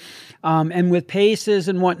don't. And with paces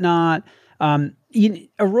and whatnot,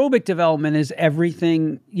 aerobic development is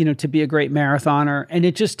everything, to be a great marathoner. And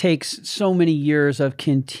it just takes so many years of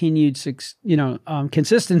continued,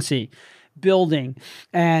 consistency building.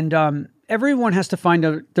 And, everyone has to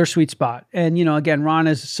find their sweet spot. And, again, Ron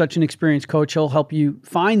is such an experienced coach. He'll help you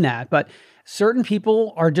find that. But certain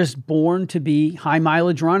people are just born to be high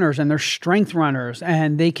mileage runners, and they're strength runners,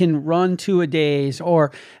 and they can run 2-a-days,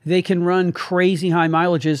 or they can run crazy high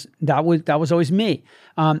mileages. That was always me.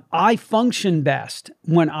 I function best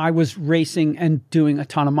when I was racing and doing a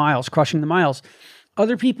ton of miles, crushing the miles.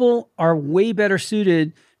 Other people are way better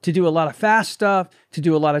suited to do a lot of fast stuff, to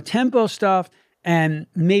do a lot of tempo stuff, and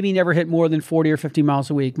maybe never hit more than 40 or 50 miles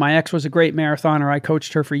a week. My ex was a great marathoner. I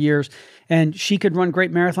coached her for years, and she could run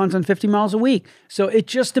great marathons on 50 miles a week. So it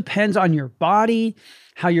just depends on your body,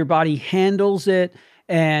 how your body handles it,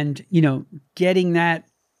 and, getting that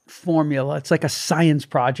formula. It's like a science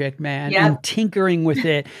project, man, and tinkering with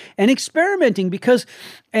it and experimenting because,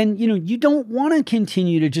 you don't want to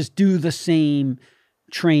continue to just do the same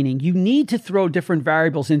training. You need to throw different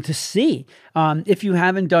variables in to see if you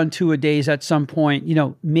haven't done 2-a-days at some point,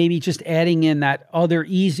 maybe just adding in that other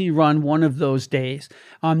easy run one of those days.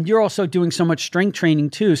 You're also doing so much strength training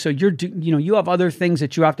too. So you have other things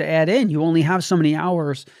that you have to add in. You only have so many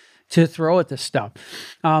hours to throw at this stuff.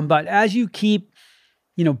 But as you keep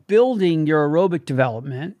building your aerobic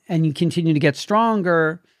development and you continue to get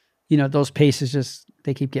stronger, those paces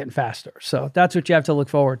they keep getting faster. So that's what you have to look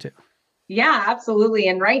forward to. Yeah, absolutely.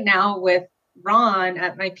 And right now with Ron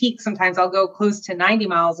at my peak, sometimes I'll go close to 90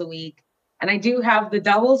 miles a week, and I do have the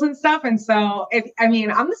doubles and stuff. And so I'm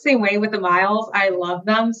the same way with the miles. I love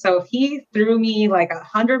them. So if he threw me like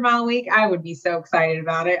 100-mile week, I would be so excited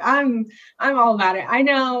about it. I'm all about it. I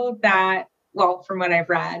know that, well, from what I've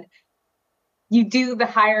read, you do the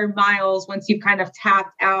higher miles once you've kind of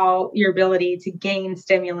tapped out your ability to gain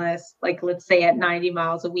stimulus. Like, let's say at 90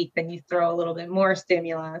 miles a week, then you throw a little bit more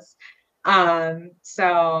stimulus.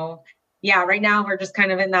 So yeah, right now we're just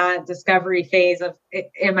kind of in that discovery phase of,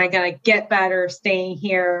 am I going to get better staying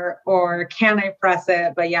here, or can I press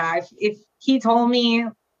it? But yeah, if he told me,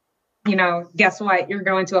 guess what? You're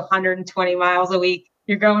going to 120 miles a week.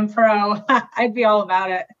 You're going pro. I'd be all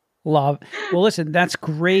about it. Love. Well, listen, that's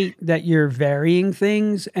great that you're varying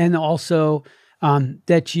things, and also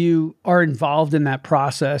that you are involved in that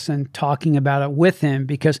process and talking about it with him,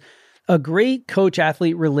 because a great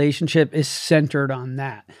coach-athlete relationship is centered on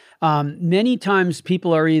that. Many times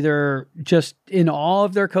people are either just in awe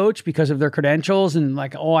of their coach because of their credentials and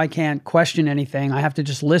like, oh, I can't question anything. I have to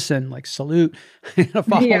just listen, like salute,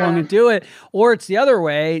 follow along and do it. Or it's the other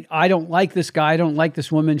way. I don't like this guy. I don't like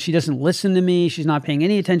this woman. She doesn't listen to me. She's not paying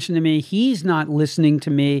any attention to me. He's not listening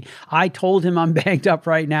to me. I told him I'm bagged up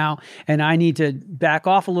right now and I need to back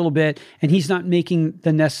off a little bit, and he's not making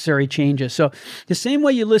the necessary changes. So the same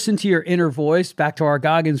way you listen to your inner voice, back to our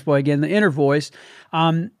Goggins boy again, the inner voice,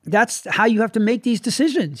 that's how you have to make these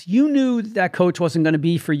decisions. You knew that coach wasn't going to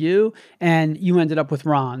be for you, and you ended up with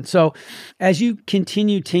Ron. So as you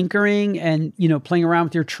continue tinkering and, playing around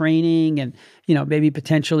with your training and, maybe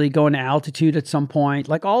potentially going to altitude at some point,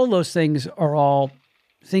 like all of those things are all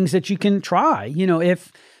things that you can try,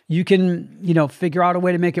 if you can, figure out a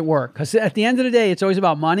way to make it work. Because at the end of the day, it's always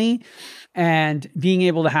about money and being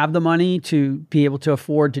able to have the money to be able to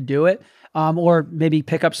afford to do it. Or maybe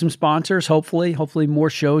pick up some sponsors. Hopefully more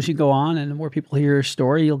shows you go on and the more people hear your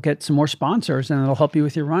story, you'll get some more sponsors and it'll help you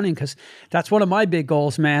with your running. Cause that's one of my big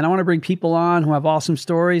goals, man. I want to bring people on who have awesome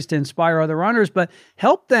stories to inspire other runners, but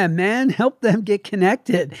help them, man, help them get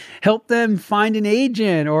connected, help them find an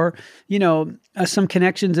agent or, some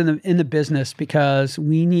connections in the business, because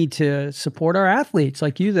we need to support our athletes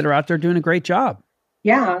like you that are out there doing a great job.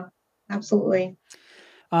 Yeah, absolutely.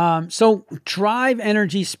 So drive,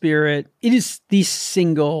 energy, spirit, it is the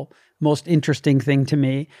single most interesting thing to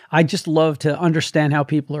me. I just love to understand how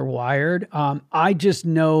people are wired. I just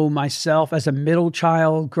know myself as a middle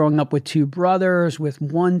child growing up with two brothers, with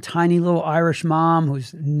one tiny little Irish mom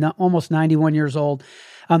who's almost 91 years old.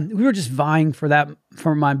 We were just vying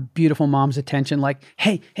for my beautiful mom's attention. Like,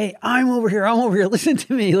 hey, I'm over here. Listen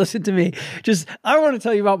to me. I want to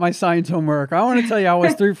tell you about my science homework. I want to tell you I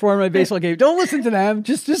was 3-4 in my baseball game. Don't listen to them.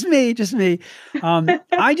 Just me.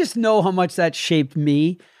 I just know how much that shaped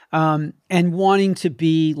me. And wanting to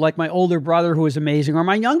be like my older brother who was amazing, or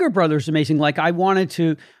my younger brother's amazing. Like I wanted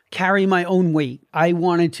to carry my own weight. I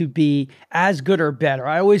wanted to be as good or better.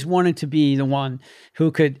 I always wanted to be the one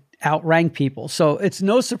who could outrank people. So it's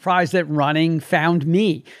no surprise that running found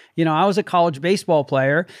me. I was a college baseball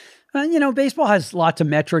player. Baseball has lots of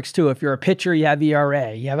metrics too. If you're a pitcher, you have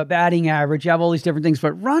ERA, you have a batting average, you have all these different things,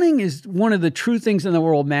 but running is one of the true things in the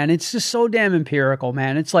world, man. It's just so damn empirical,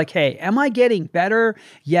 man. It's like, hey, am I getting better?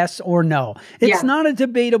 Yes or no? It's not a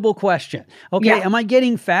debatable question. Okay. Yeah. Am I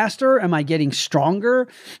getting faster? Am I getting stronger?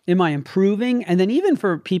 Am I improving? And then even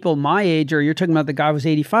for people my age, or you're talking about the guy who was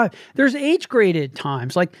 85, there's age graded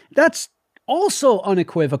times. Like that's also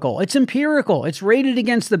unequivocal. It's empirical. It's rated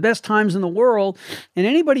against the best times in the world. And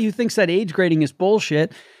anybody who thinks that age grading is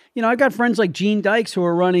bullshit, I've got friends like Gene Dykes who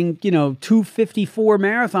are running, 254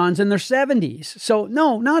 marathons in their 70s. So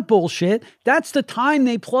no, not bullshit. That's the time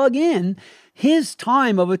they plug in. His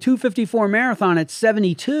time of a 254 marathon at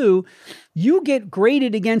 72, you get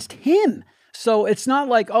graded against him. So it's not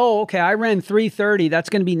like, oh, okay, I ran 3:30. That's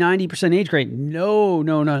going to be 90% age grade. No,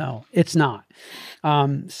 no, no, no. It's not.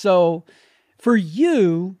 So for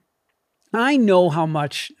you, I know how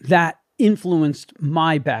much that influenced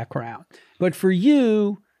my background. But for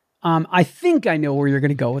you, I think I know where you're going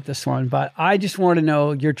to go with this one, but I just want to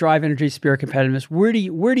know your drive, energy, spirit, competitiveness.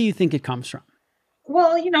 Where do you think it comes from?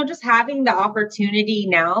 Well, just having the opportunity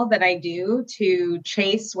now that I do to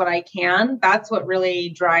chase what I can, that's what really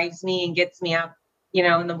drives me and gets me up,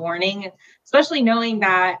 in the morning, especially knowing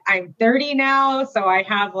that I'm 30 now. So I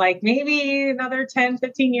have like maybe another 10,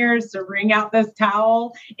 15 years to wring out this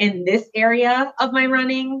towel in this area of my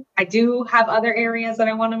running. I do have other areas that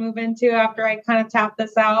I want to move into after I kind of tap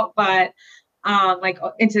this out, but like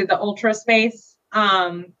into the ultra space.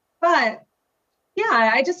 But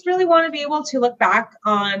yeah, I just really want to be able to look back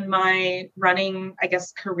on my running, I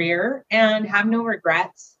guess, career and have no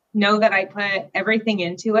regrets. Know that I put everything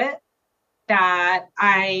into it, that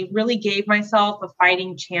I really gave myself a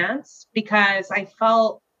fighting chance because I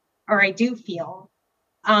felt, or I do feel,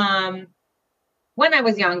 when I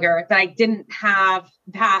was younger, that I didn't have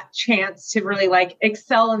that chance to really like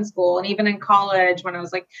excel in school. And even in college, when I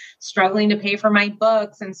was like struggling to pay for my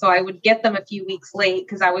books. And so I would get them a few weeks late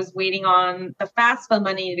because I was waiting on the FAFSA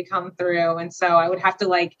money to come through. And so I would have to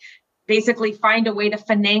like basically find a way to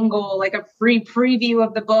finagle like a free preview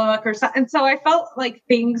of the book or something. And so I felt like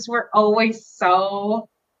things were always so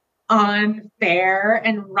unfair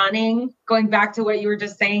and running, going back to what you were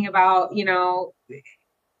just saying about,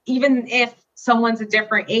 even if someone's a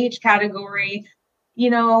different age category,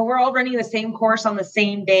 we're all running the same course on the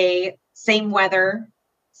same day, same weather,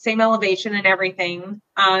 same elevation and everything.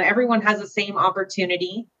 Everyone has the same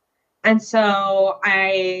opportunity. And so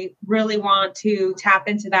I really want to tap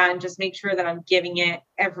into that and just make sure that I'm giving it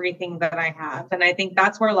everything that I have. And I think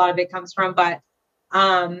that's where a lot of it comes from. But,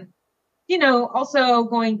 also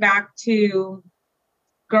going back to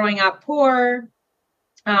growing up poor,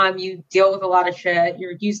 you deal with a lot of shit.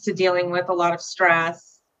 You're used to dealing with a lot of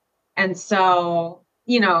stress. And so,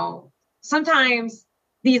 sometimes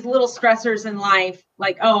these little stressors in life,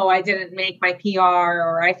 like, oh, I didn't make my PR,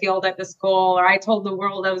 or I failed at this goal, or I told the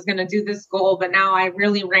world I was going to do this goal, but now I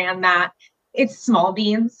really ran that. It's small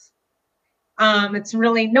beans. It's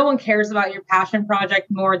really, no one cares about your passion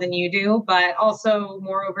project more than you do, but also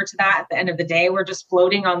moreover to that, at the end of the day, we're just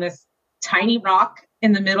floating on this tiny rock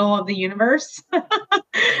in the middle of the universe.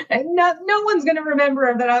 And no one's going to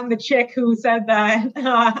remember that I'm the chick who said that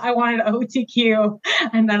I wanted OTQ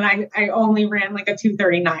and then I only ran like a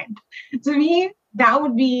 2:39. To me, that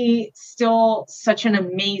would be still such an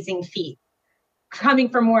amazing feat coming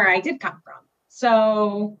from where I did come from.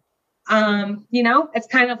 So, it's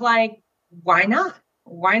kind of like, why not?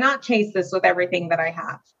 Why not chase this with everything that I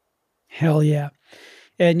have? Hell yeah.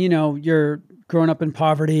 And, you're growing up in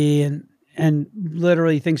poverty and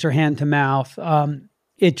literally things are hand to mouth.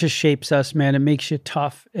 It just shapes us, man. It makes you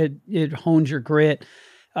tough. It hones your grit.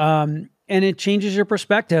 And it changes your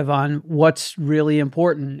perspective on what's really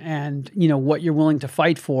important and, what you're willing to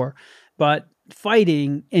fight for. But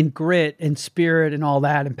fighting and grit and spirit and all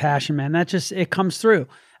that and passion, man, it comes through.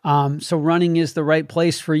 So running is the right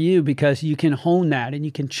place for you because you can hone that and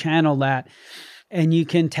you can channel that. And you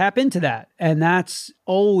can tap into that. And that's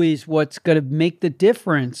always what's going to make the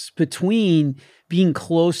difference between being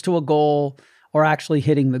close to a goal or actually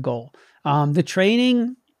hitting the goal. The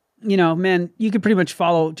training, man, you can pretty much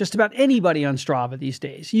follow just about anybody on Strava these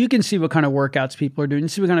days. You can see what kind of workouts people are doing,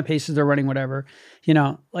 see what kind of paces they're running, whatever.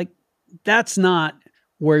 Like that's not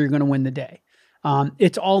where you're going to win the day.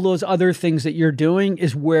 It's all those other things that you're doing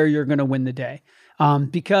is where you're going to win the day.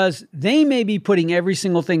 Because they may be putting every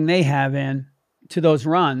single thing they have in to those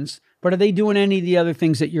runs, but are they doing any of the other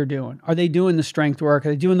things that you're doing? Are they doing the strength work? Are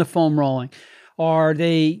they doing the foam rolling? Are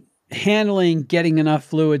they handling getting enough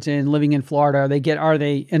fluids in, living in Florida? Are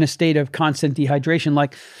they in a state of constant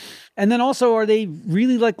dehydration? And then also, are they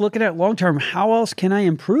really looking at long-term, how else can I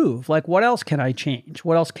improve? What else can I change?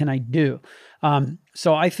 What else can I do?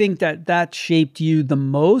 So I think that shaped you the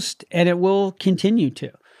most and it will continue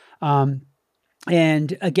to.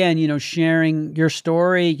 And again, sharing your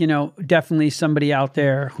story, definitely somebody out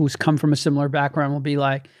there who's come from a similar background will be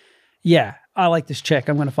like, yeah, I like this chick.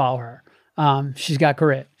 I'm going to follow her. She's got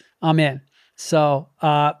grit. I'm in. So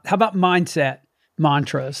how about mindset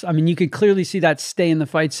mantras? I mean, you could clearly see that stay in the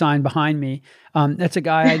fight sign behind me. That's a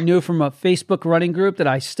guy I knew from a Facebook running group that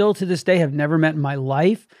I still to this day have never met in my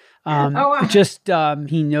life.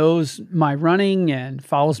 He knows my running and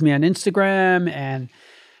follows me on Instagram and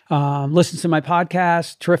listens to my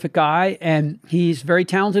podcast, terrific guy, and he's very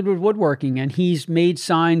talented with woodworking, and he's made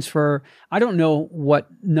signs for, I don't know what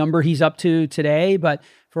number he's up to today, but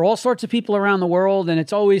for all sorts of people around the world, and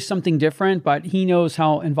it's always something different, but he knows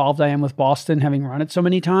how involved I am with Boston, having run it so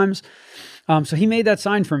many times. So he made that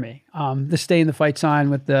sign for me, the Stay in the Fight sign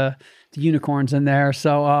with the unicorns in there.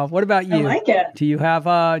 So what about you? I like it. Do you have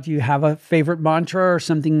a favorite mantra or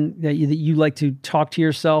something that you like to talk to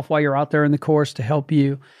yourself while you're out there in the course to help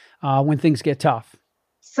you when things get tough?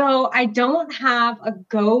 So I don't have a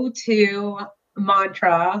go-to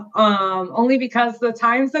mantra, only because the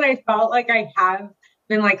times that I felt like I have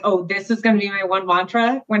been like, oh, this is going to be my one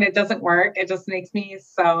mantra, when it doesn't work, it just makes me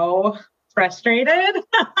so frustrated.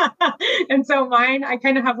 And so mine, I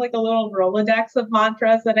kind of have like a little Rolodex of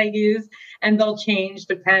mantras that I use, and they'll change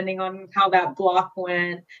depending on how that block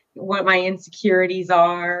went, what my insecurities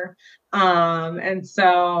are. And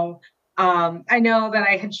so I know that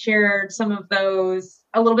I had shared some of those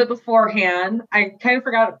a little bit beforehand. I kind of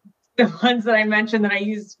forgot the ones that I mentioned that I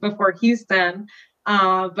used before Houston.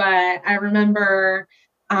 But I remember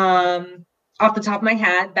off the top of my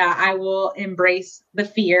head that I will embrace the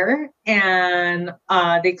fear and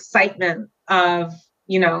the excitement of,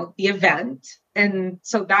 the event. And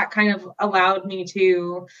so that kind of allowed me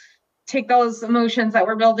to take those emotions that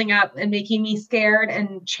were building up and making me scared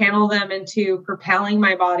and channel them into propelling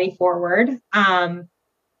my body forward.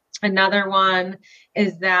 Another one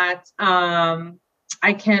is that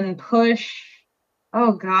I can push.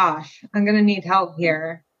 Oh gosh, I'm going to need help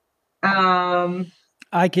here.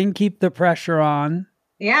 I can keep the pressure on.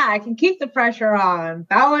 Yeah, I can keep the pressure on.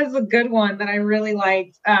 That was a good one that I really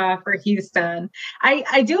liked for Houston.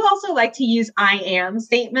 I do also like to use I am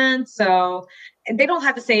statements. So they don't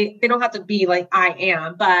have to be like I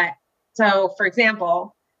am, but so for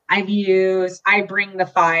example, I've used I bring the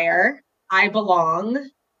fire, I belong,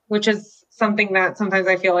 which is something that sometimes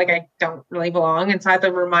I feel like I don't really belong. And so I have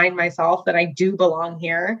to remind myself that I do belong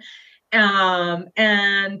here. And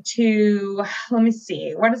let me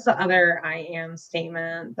see, what is the other I am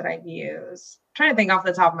statement that I've used? I'm trying to think off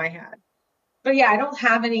the top of my head. But yeah, I don't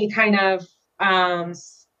have any kind of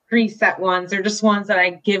preset ones. They're just ones that I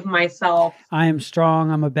give myself. I am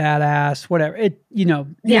strong. I'm a badass. Whatever.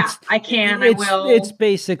 Yeah, I can. I will. It's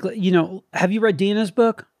basically, have you read Deena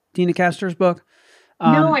Kastor's book?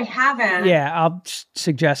 No, I haven't. Yeah, I'll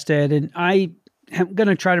suggest it. And I'm going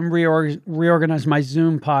to try to reorganize my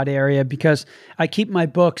Zoom pod area, because I keep my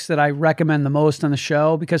books that I recommend the most on the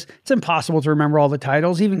show, because it's impossible to remember all the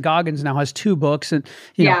titles. Even Goggins now has 2 books, and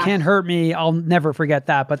Can't Hurt Me, I'll never forget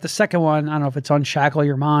that. But the second one, I don't know if it's Unshackle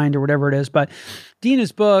Your Mind or whatever it is, but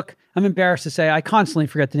Deena's book, I'm embarrassed to say, I constantly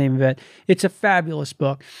forget the name of it. It's a fabulous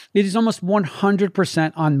book. It is almost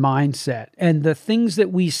 100% on mindset and the things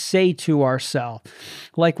that we say to ourselves.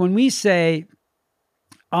 Like when we say,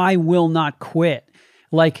 I will not quit.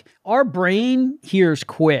 Like our brain hears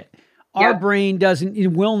quit. Our brain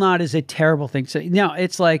will not is a terrible thing. So no,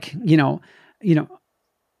 it's like,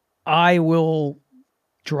 I will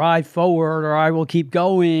drive forward, or I will keep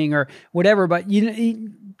going, or whatever. But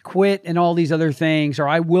quit and all these other things, or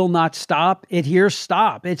I will not stop. It hears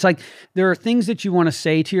stop. It's like there are things that you want to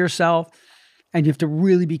say to yourself, and you have to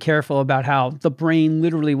really be careful about how the brain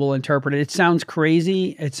literally will interpret it. It sounds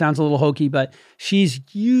crazy. It sounds a little hokey, but she's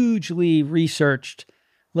hugely researched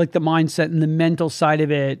like the mindset and the mental side of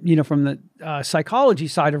it, from the psychology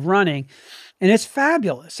side of running. And it's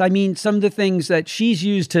fabulous. I mean, some of the things that she's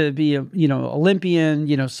used to be a,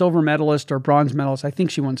 Olympian, silver medalist or bronze medalist. I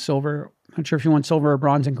think she won silver. I'm not sure if she won silver or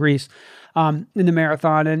bronze in Greece. In the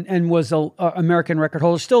marathon, and was a American record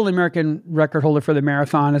holder, still an American record holder for the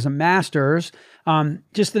marathon as a masters.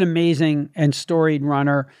 Just an amazing and storied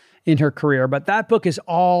runner in her career. But that book is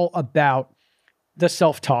all about the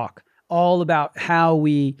self-talk, all about how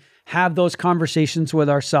we have those conversations with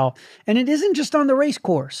ourselves. And it isn't just on the race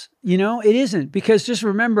course, it isn't, because just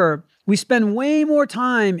remember, we spend way more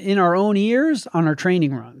time in our own ears on our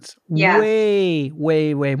training runs. Yes. Way,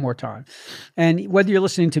 way, way more time. And whether you're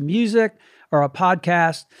listening to music or a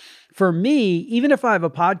podcast, for me, even if I have a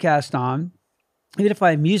podcast on, even if I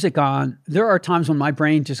have music on, there are times when my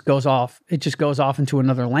brain just goes off. It just goes off into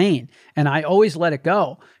another lane. And I always let it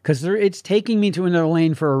go, because it's taking me to another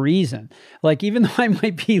lane for a reason. Like, even though I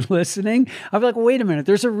might be listening, I'll be like, wait a minute,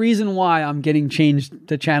 there's a reason why I'm getting changed.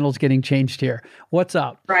 The channel's getting changed here. What's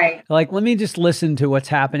up? Right. Like, let me just listen to what's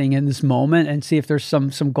happening in this moment and see if there's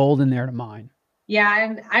some gold in there to mine. Yeah.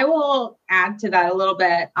 And I will add to that a little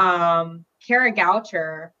bit. Kara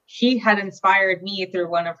Goucher, she had inspired me through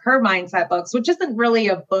one of her mindset books, which isn't really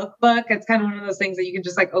a book. It's kind of one of those things that you can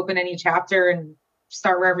just like open any chapter and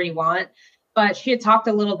start wherever you want. but she had talked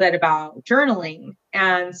a little bit about journaling.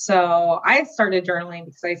 And so I started journaling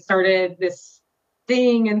because I started this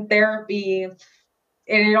thing in therapy. And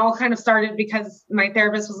it all kind of started because my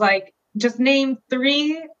therapist was like, just name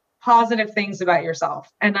 3 positive things about yourself.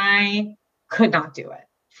 And I could not do it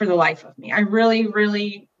for the life of me. I really,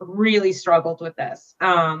 really, really struggled with this.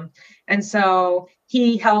 And so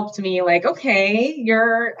he helped me like, okay,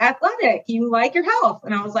 you're athletic. You like your health.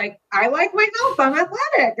 And I was like, I like my health. I'm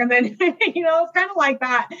athletic. And then, it's kind of like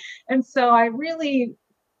that. And so I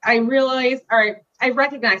realized, or I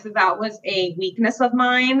recognized that was a weakness of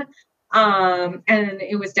mine. And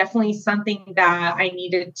it was definitely something that I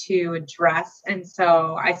needed to address. And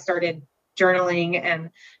so I started journaling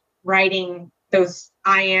and writing those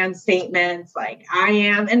I am statements, like I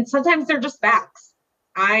am, and sometimes they're just facts.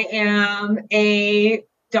 I am a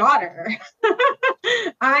daughter.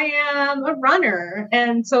 I am a runner.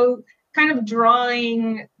 And so kind of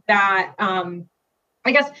drawing that,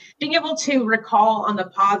 I guess being able to recall on the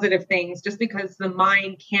positive things, just because the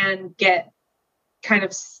mind can get kind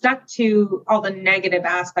of stuck to all the negative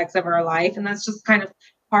aspects of our life. And that's just kind of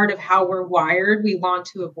part of how we're wired. We want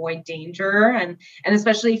to avoid danger. And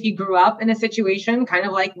especially if you grew up in a situation kind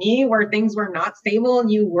of like me, where things were not stable and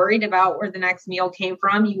you worried about where the next meal came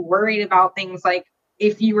from, you worried about things like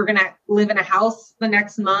if you were going to live in a house the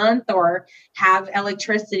next month or have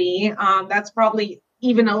electricity, that's probably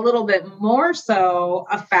even a little bit more so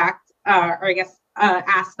a fact, or I guess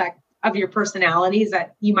aspect of your personalities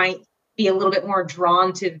that you might be a little bit more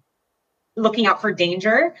drawn to looking out for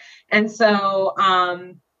danger. And so,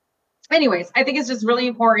 anyways, I think it's just really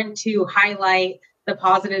important to highlight the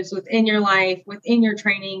positives within your life, within your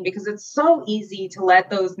training, because it's so easy to let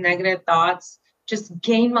those negative thoughts just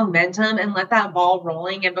gain momentum and let that ball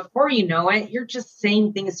rolling. And before you know it, you're just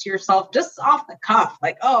saying things to yourself just off the cuff,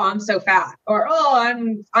 like, oh, I'm so fat, or,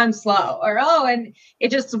 oh, I'm slow, or, oh, and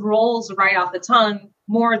it just rolls right off the tongue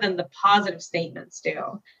more than the positive statements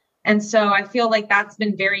do. And so I feel like that's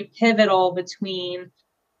been very pivotal between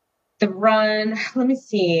the run. Let me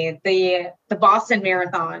see, the Boston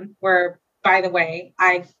Marathon, where, by the way,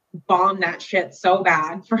 I bombed that shit so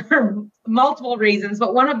bad for multiple reasons,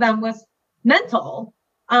 but one of them was mental.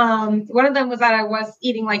 One of them was that I was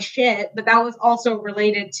eating like shit, but that was also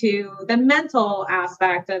related to the mental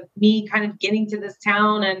aspect of me kind of getting to this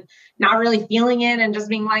town and not really feeling it and just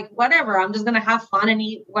being like, whatever, I'm just going to have fun and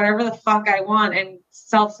eat whatever the fuck I want, and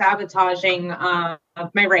self-sabotaging my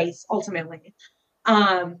race ultimately.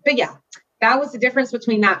 But yeah, that was the difference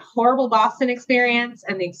between that horrible Boston experience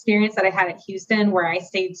and the experience that I had at Houston, where I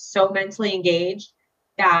stayed so mentally engaged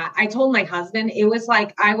that I told my husband, it was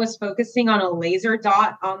like I was focusing on a laser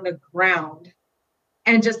dot on the ground,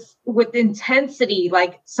 and just with intensity,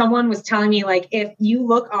 like someone was telling me, like, if you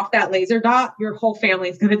look off that laser dot, your whole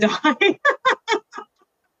family's going to die.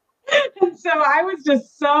 And so I was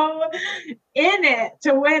just so in it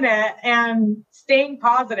to win it and staying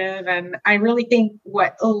positive. And I really think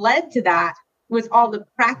what led to that was all the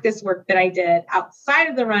practice work that I did outside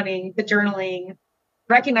of the running, the journaling,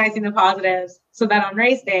 recognizing the positives, so that on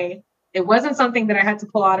race day, it wasn't something that I had to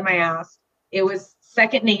pull out of my ass. It was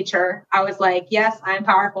second nature. I was like, yes, I'm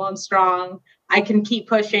powerful, I'm strong, I can keep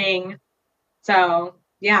pushing. So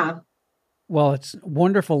yeah. Well, it's a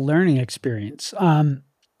wonderful learning experience.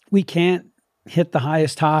 We can't hit the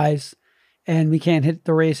highest highs and we can't hit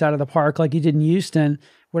the race out of the park like you did in Houston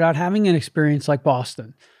without having an experience like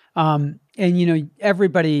Boston. And,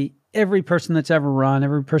 every person that's ever run,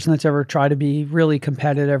 every person that's ever tried to be really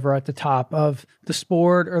competitive or at the top of the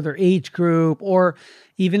sport or their age group, or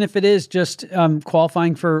even if it is just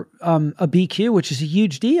qualifying for a BQ, which is a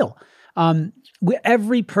huge deal.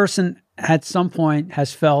 Every person at some point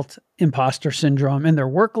has felt imposter syndrome in their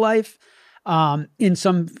work life, in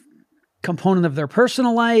some component of their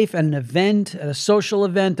personal life, at an event, at a social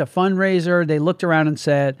event, a fundraiser. They looked around and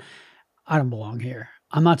said, I don't belong here.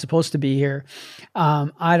 I'm not supposed to be here.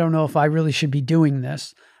 I don't know if I really should be doing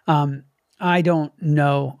this. I don't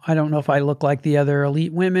know. I don't know if I look like the other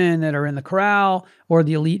elite women that are in the corral, or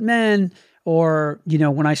the elite men, or,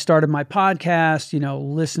 when I started my podcast,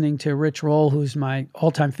 listening to Rich Roll, who's my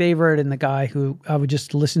all-time favorite, and the guy who I would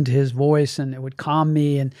just listen to his voice and it would calm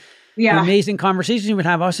me, and the amazing conversations we would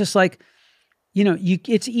have. I was just like,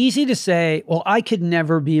 it's easy to say, well, I could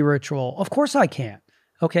never be Rich Roll. Of course I can't.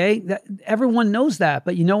 Okay. Everyone knows that,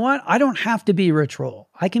 but you know what? I don't have to be Rich Roll.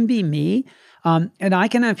 I can be me. And I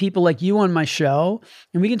can have people like you on my show,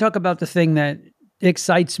 and we can talk about the thing that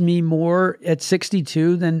excites me more at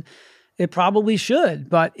 62 than it probably should,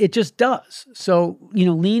 but it just does. So,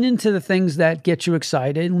 lean into the things that get you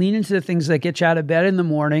excited, lean into the things that get you out of bed in the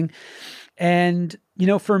morning. And,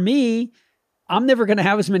 for me, I'm never going to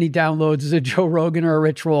have as many downloads as a Joe Rogan or a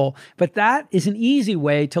Rich Roll, but that is an easy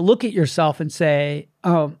way to look at yourself and say,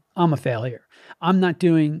 oh, I'm a failure. I'm not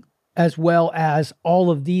doing as well as all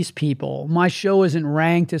of these people. My show isn't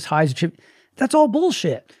ranked as high as it should. That's all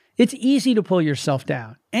bullshit. It's easy to pull yourself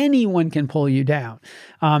down. Anyone can pull you down.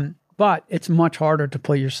 But it's much harder to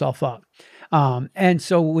pull yourself up. And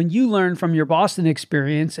so when you learn from your Boston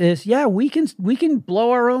experience is, yeah, we can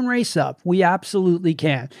blow our own race up. We absolutely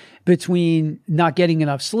can, between not getting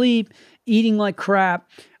enough sleep, eating like crap,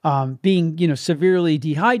 being, severely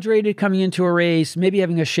dehydrated coming into a race, maybe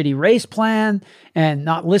having a shitty race plan and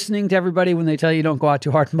not listening to everybody when they tell you don't go out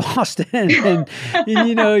too hard in Boston. and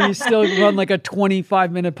you still run like a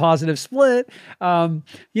 25-minute positive split.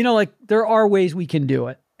 Like there are ways we can do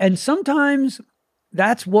it. And sometimes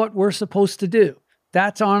that's what we're supposed to do.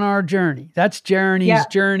 That's on our journey. That's Jeremy's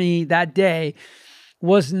journey that day,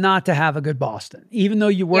 was not to have a good Boston. Even though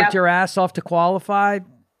you worked your ass off to qualify,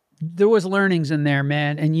 there was learnings in there,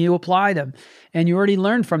 man, and you applied them. And you already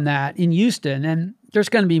learned from that in Houston. And there's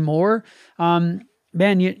going to be more.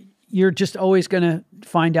 Man, you're just always going to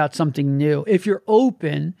find out something new. If you're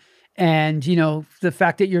open and, the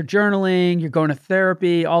fact that you're journaling, you're going to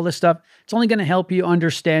therapy, all this stuff, it's only going to help you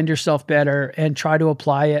understand yourself better and try to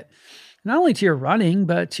apply it not only to your running,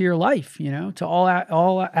 but to your life, to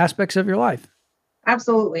all aspects of your life.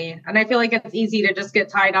 Absolutely. And I feel like it's easy to just get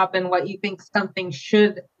tied up in what you think something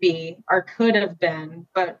should be or could have been.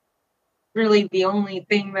 But really the only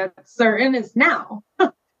thing that's certain is now,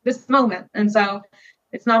 this moment. And so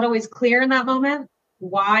it's not always clear in that moment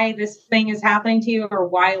why this thing is happening to you or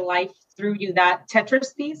why life threw you that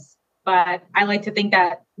Tetris piece. But I like to think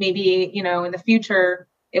that maybe, in the future,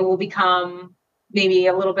 it will become maybe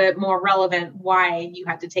a little bit more relevant why you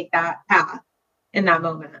had to take that path in that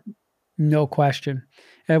moment. No question.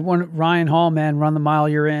 Ryan Hall, man, Run the Mile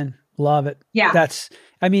You're In. Love it. Yeah.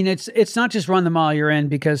 It's not just Run the Mile You're In,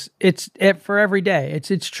 because it's for every day.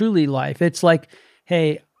 It's truly life. It's like,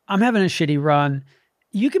 hey, I'm having a shitty run.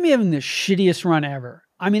 You can be having the shittiest run ever.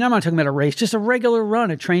 I'm not talking about a race, just a regular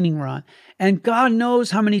run, a training run. And God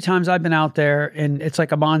knows how many times I've been out there and it's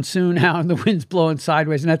like a monsoon out and the wind's blowing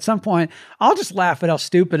sideways. And at some point, I'll just laugh at how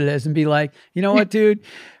stupid it is and be like, you know what, dude?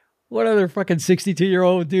 What other fucking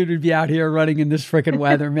 62-year-old dude would be out here running in this freaking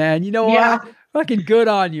weather, man? You know what? Fucking good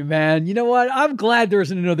on you, man. You know what? I'm glad there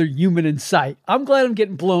isn't another human in sight. I'm glad I'm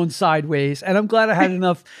getting blown sideways. And I'm glad I had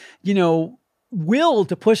enough, will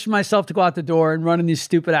to push myself to go out the door and run in these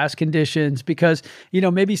stupid ass conditions, because,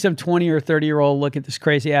 maybe some 20 or 30-year-old look at this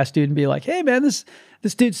crazy ass dude and be like, hey man, this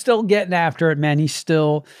dude's still getting after it, man. He's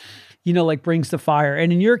still, brings the fire.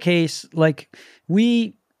 And in your case,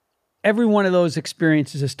 every one of those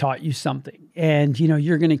experiences has taught you something, and,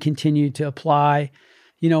 you're going to continue to apply,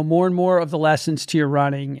 more and more of the lessons to your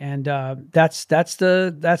running. And, that's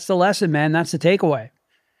the lesson, man. That's the takeaway.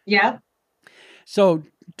 Yeah. So,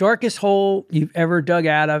 darkest hole you've ever dug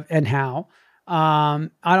out of, and how? I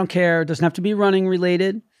don't care. It doesn't have to be running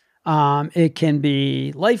related. It can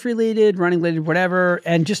be life related, running related, whatever.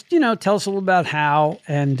 And just, tell us a little about how,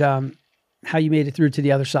 and how you made it through to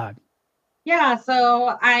the other side. Yeah.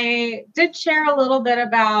 So I did share a little bit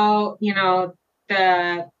about,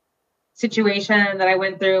 the situation that I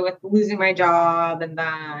went through with losing my job. And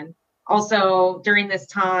then also during this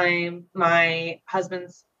time, my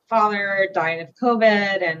husband's father died of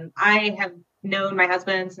COVID, and I have known my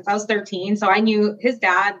husband since I was 13. So I knew his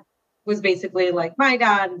dad was basically like my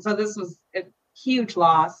dad. And so this was a huge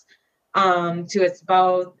loss to us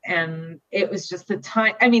both. And it was just the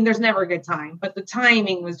time. There's never a good time, but the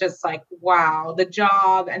timing was just like, wow, the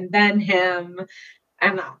job and then him.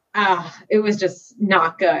 And it was just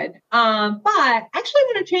not good. But I actually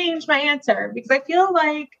want to change my answer, because I feel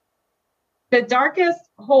like the darkest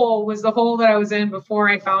hole was the hole that I was in before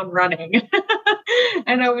I found running.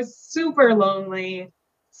 And I was super lonely,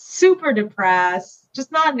 super depressed,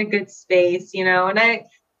 just not in a good space, and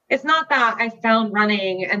it's not that I found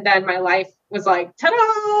running and then my life was like,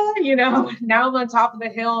 ta-da, now I'm on top of the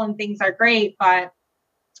hill and things are great. But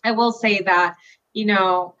I will say that,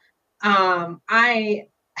 I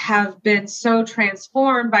have been so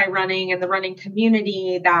transformed by running and the running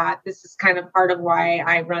community that this is kind of part of why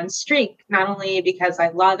I run Streak, not only because I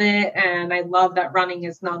love it and I love that running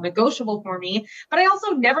is non-negotiable for me, but I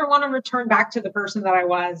also never want to return back to the person that I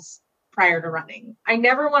was prior to running. I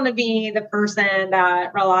never want to be the person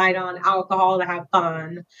that relied on alcohol to have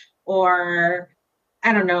fun, or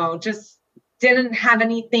I don't know, just didn't have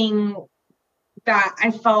anything that I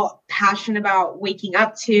felt passionate about waking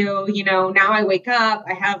up to. Now I wake up,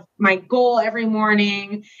 I have my goal every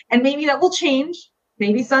morning, and maybe that will change.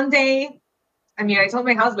 Maybe someday I mean, I told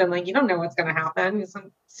my husband, like, you don't know what's going to happen.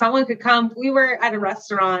 Someone could come. We were at a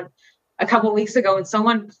restaurant a couple of weeks ago and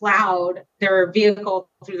someone plowed their vehicle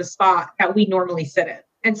through the spot that we normally sit in.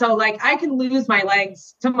 And so like I can lose my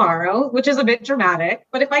legs tomorrow, which is a bit dramatic,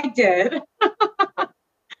 but if I did,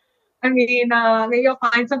 I mean, maybe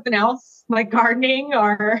I'll find something else like gardening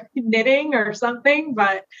or knitting or something,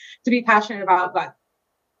 but to be passionate about. But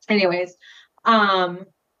anyways,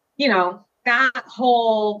 you know, that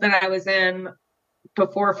hole that I was in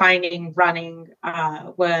before finding running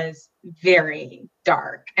was very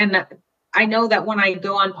dark. And I know that when I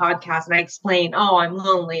go on podcasts and I explain, oh, I'm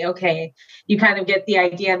lonely. Okay. You kind of get the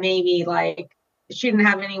idea, maybe like she didn't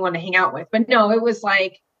have anyone to hang out with, but no, it was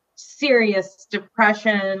like serious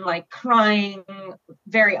depression, like crying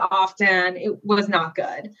very often. It was not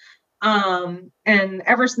good. And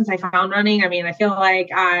ever since I found running, I mean, I feel like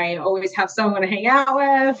I always have someone to hang out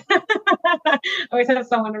with, always have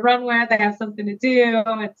someone to run with. I have something to do.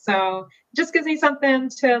 And so it just gives me something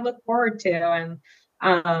to look forward to. And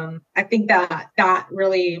I think that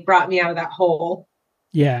really brought me out of that hole.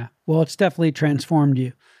 Yeah. Well, it's definitely transformed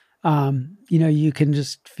you. You know, you can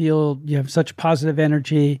just feel you have such positive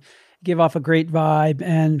energy, give off a great vibe,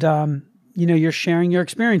 and you know, you're sharing your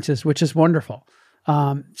experiences, which is wonderful.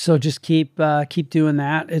 So just keep doing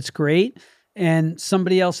that. It's great. And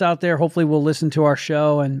somebody else out there hopefully will listen to our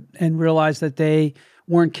show and realize that they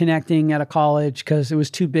weren't connecting at a college because it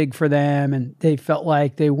was too big for them and they felt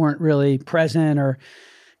like they weren't really present or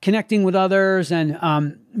connecting with others. And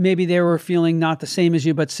maybe they were feeling not the same as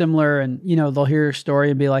you, but similar. And, you know, they'll hear your story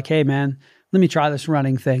and be like, hey, man, let me try this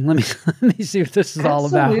running thing. Let me see what this is all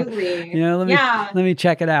about. Absolutely. You know, let me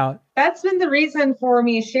check it out. That's been the reason for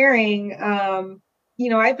me sharing. You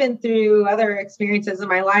know, I've been through other experiences in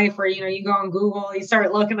my life where, you know, you go on Google, you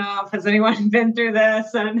start looking up, has anyone been through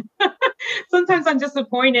this? And sometimes I'm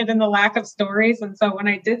disappointed in the lack of stories. And so when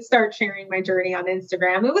I did start sharing my journey on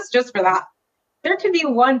Instagram, it was just for that. There could be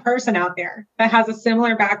one person out there that has a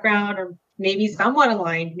similar background or maybe somewhat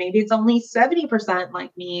aligned. Maybe it's only 70%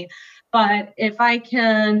 like me. But if I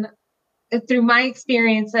can, through my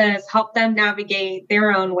experiences, help them navigate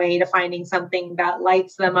their own way to finding something that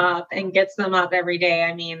lights them up and gets them up every day,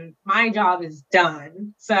 I mean, my job is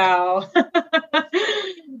done. So,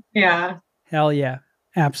 yeah. Hell yeah.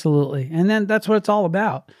 Absolutely. And then that's what it's all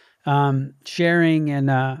about. Sharing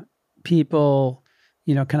and people,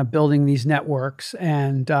 you know, kind of building these networks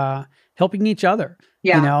and helping each other,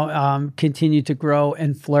 Yeah. you know, continue to grow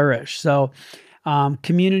and flourish. So,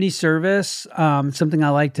 community service, something I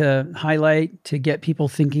like to highlight to get people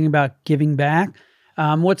thinking about giving back.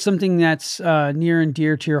 What's something that's near and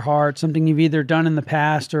dear to your heart, something you've either done in the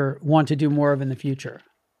past or want to do more of in the future?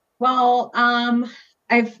 Well,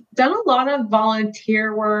 I've done a lot of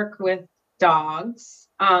volunteer work with dogs.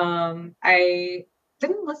 I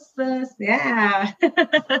didn't list this. Yeah.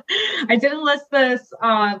 I didn't list this,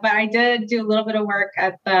 but I did do a little bit of work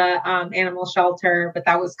at the animal shelter, but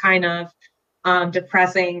that was kind of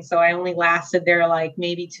depressing. So I only lasted there like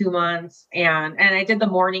maybe 2 months. And I did the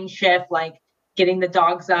morning shift, like getting the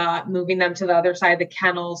dogs up, moving them to the other side of the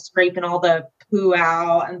kennel, scraping all the poo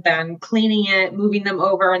out, and then cleaning it, moving them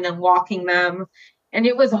over, and then walking them. And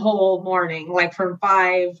it was a whole morning, like from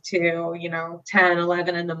 5 to, 10,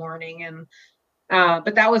 11 in the morning. And,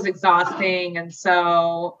 but that was exhausting. And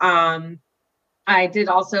so, I did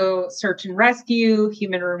also search and rescue,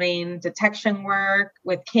 human remain detection work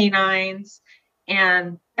with canines.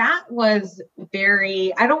 And that was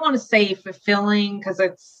very, I don't want to say fulfilling because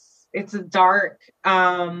it's a dark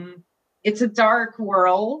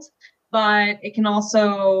world, but it can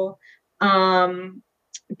also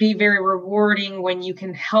be very rewarding when you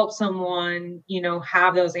can help someone,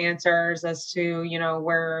 have those answers as to,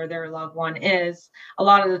 where their loved one is. A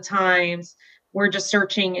lot of the times we're just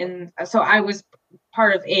searching. And so I was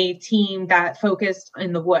part of a team that focused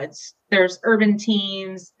in the woods. There's urban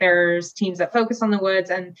teams, there's teams that focus on the woods.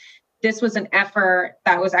 And this was an effort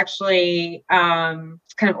that was actually kind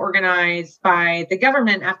of organized by the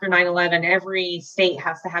government after 9/11. Every state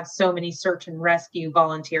has to have so many search and rescue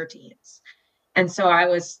volunteer teams. And so I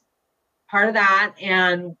was part of that.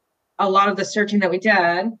 And a lot of the searching that we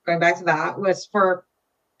did, going back to that, was for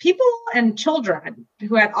people and children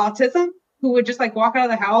who had autism, who would just like walk out of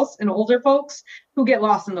the house, and older folks who get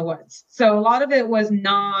lost in the woods. So a lot of it was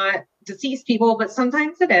not deceased people, but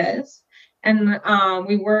sometimes it is. And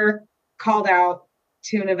we were called out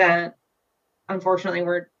to an event, unfortunately,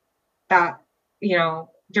 where that,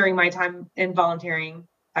 during my time in volunteering,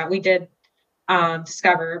 that we did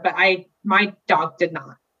discover, but my dog did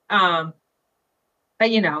not. But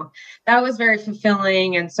that was very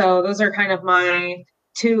fulfilling. And so those are kind of my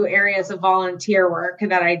 2 areas of volunteer work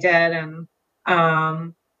that I did.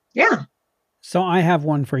 And yeah. So I have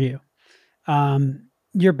one for you.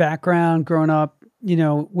 Your background growing up,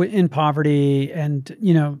 in poverty and,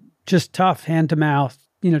 just tough hand to mouth,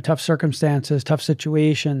 tough circumstances, tough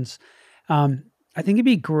situations. I think it'd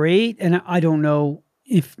be great. And I don't know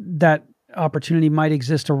if that opportunity might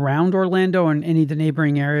exist around Orlando and any of the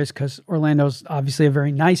neighboring areas, because Orlando's obviously a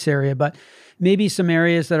very nice area, but maybe some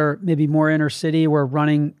areas that are maybe more inner city where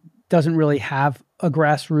running doesn't really have a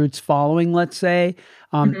grassroots following, let's say.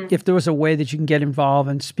 If there was a way that you can get involved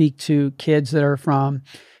and speak to kids that are from,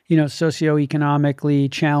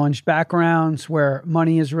 socioeconomically challenged backgrounds where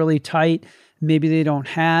money is really tight, maybe they don't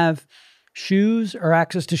have shoes or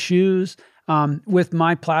access to shoes. With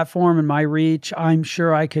my platform and my reach, I'm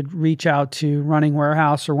sure I could reach out to Running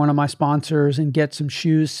Warehouse or one of my sponsors and get some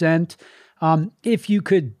shoes sent. If you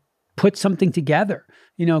could put something together,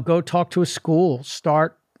 go talk to a school,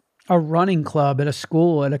 start a running club at a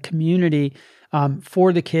school, at a community,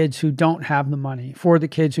 for the kids who don't have the money, for the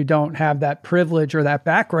kids who don't have that privilege or that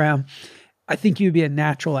background. I think you'd be a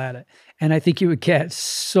natural at it. And I think you would get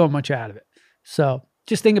so much out of it. So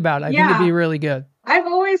just think about it. I think it'd be really good. I've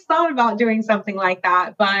always thought about doing something like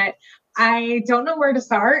that, but I don't know where to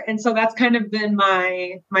start. And so that's kind of been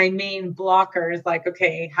my main blocker is like,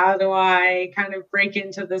 okay, how do I kind of break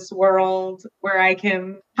into this world where I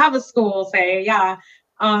can have a school say, yeah,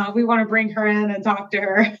 we want to bring her in and talk to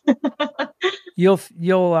her. You'll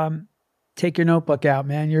take your notebook out,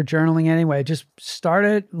 man. You're journaling anyway. Just start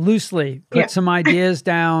it loosely, put some ideas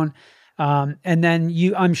down. And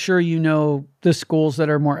then I'm sure the schools that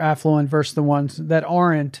are more affluent versus the ones that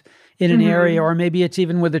aren't in an area, or maybe it's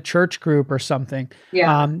even with a church group or something.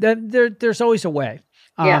 Yeah. There's always a way.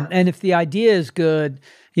 And if the idea is good,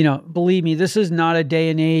 believe me, this is not a day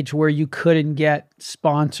and age where you couldn't get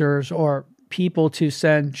sponsors or people to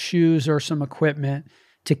send shoes or some equipment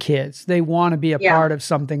to kids. They want to be a part of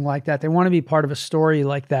something like that. They want to be part of a story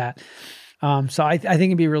like that. So I think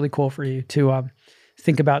it'd be really cool for you to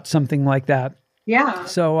think about something like that. Yeah.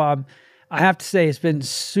 So I have to say, it's been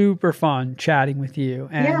super fun chatting with you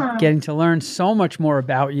and getting to learn so much more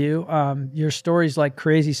about you. Your story's like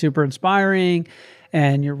crazy, super inspiring,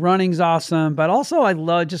 and your running's awesome. But also, I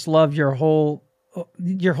love your whole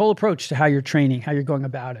approach to how you're training, how you're going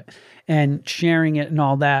about it, and sharing it and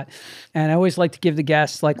all that. And I always like to give the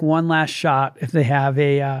guests like one last shot if they have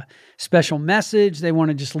a special message they want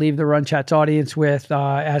to just leave the Run Chats audience with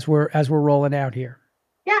as we're rolling out here.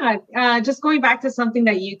 Yeah, just going back to something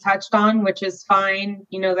that you touched on, which is find,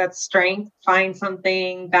 that strength, find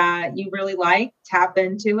something that you really like, tap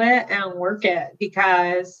into it and work it.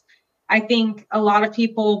 Because I think a lot of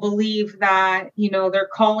people believe that, their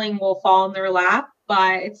calling will fall in their lap,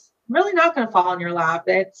 but it's really not going to fall in your lap.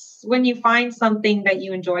 It's when you find something that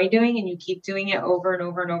you enjoy doing and you keep doing it over and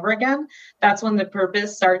over and over again, that's when the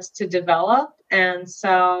purpose starts to develop. And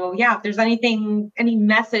so, if there's any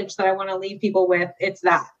message that I want to leave people with, it's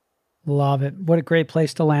that. Love it. What a great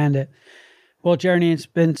place to land it. Well, Jeremy, it's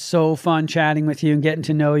been so fun chatting with you and getting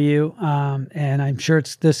to know you. And I'm sure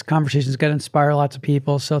this conversation is going to inspire lots of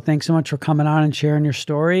people. So thanks so much for coming on and sharing your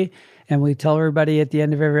story. And we tell everybody at the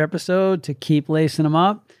end of every episode to keep lacing them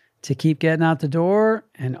up, to keep getting out the door,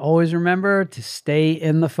 and always remember to stay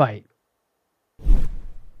in the fight.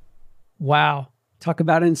 Wow. Talk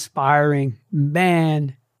about inspiring.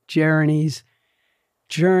 Man, Jeremy's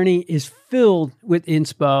journey is filled with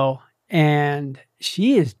inspo, and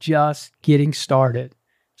she is just getting started.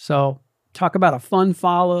 So talk about a fun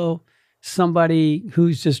follow, somebody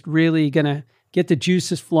who's just really going to get the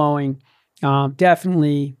juices flowing.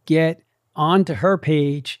 Definitely get onto her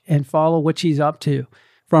page and follow what she's up to,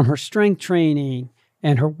 from her strength training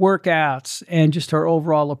and her workouts and just her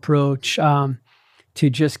overall approach to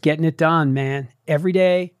just getting it done, man. Every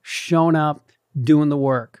day, showing up, doing the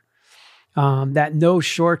work. That no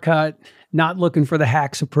shortcut, not looking for the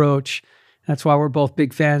hacks approach. That's why we're both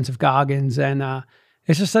big fans of Goggins. And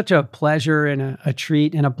it's just such a pleasure and a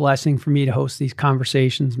treat and a blessing for me to host these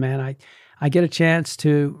conversations, man. I get a chance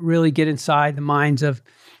to really get inside the minds of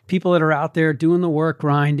people that are out there doing the work,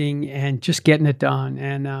 grinding, and just getting it done.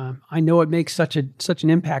 And I know it makes such an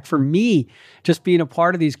impact for me just being a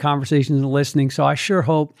part of these conversations and listening. So I sure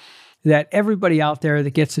hope that everybody out there that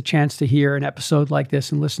gets a chance to hear an episode like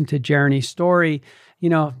this and listen to Jeremy's story,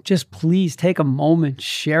 just please take a moment,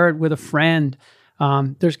 share it with a friend.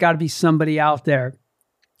 There's got to be somebody out there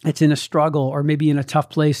that's in a struggle or maybe in a tough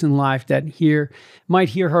place in life that might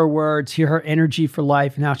hear her words, hear her energy for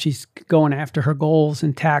life, and how she's going after her goals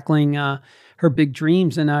and tackling her big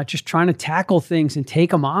dreams and just trying to tackle things and take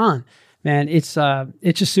them on. man, it's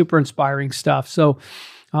just super inspiring stuff. So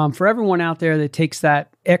for everyone out there that takes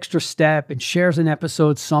that extra step and shares an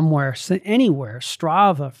episode somewhere, anywhere,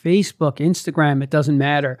 Strava, Facebook, Instagram, it doesn't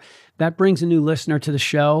matter. That brings a new listener to the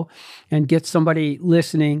show and gets somebody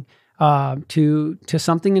listening to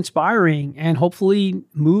something inspiring, and hopefully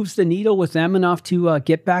moves the needle with them enough to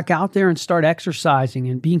get back out there and start exercising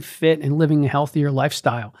and being fit and living a healthier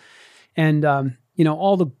lifestyle. And,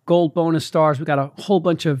 all the gold bonus stars, we got a whole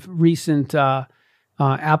bunch of recent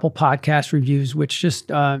Apple Podcast reviews, which just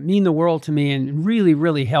mean the world to me and really,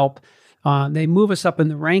 really help. They move us up in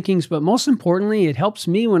the rankings, but most importantly, it helps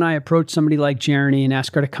me when I approach somebody like Jeremy and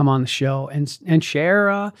ask her to come on the show and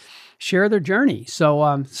share their journey.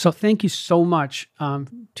 So thank you so much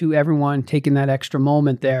to everyone taking that extra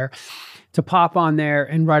moment there to pop on there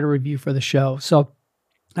and write a review for the show. So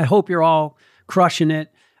I hope you're all crushing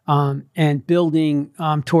it and building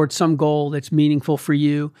towards some goal that's meaningful for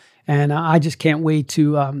you. And I just can't wait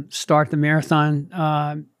to start the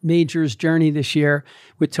marathon majors journey this year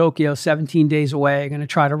with Tokyo, 17 days away. I'm going to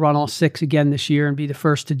try to run all 6 again this year and be the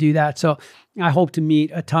first to do that. So I hope to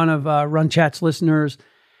meet a ton of Run Chats listeners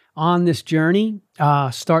on this journey,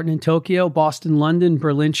 starting in Tokyo, Boston, London,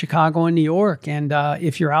 Berlin, Chicago, and New York. And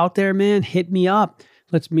if you're out there, man, hit me up.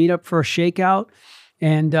 Let's meet up for a shakeout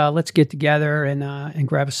and let's get together and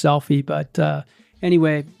grab a selfie. But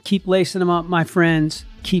anyway, keep lacing them up, my friends.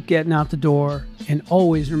 Keep getting out the door, and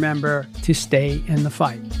always remember to stay in the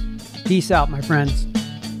fight. Peace out, my friends.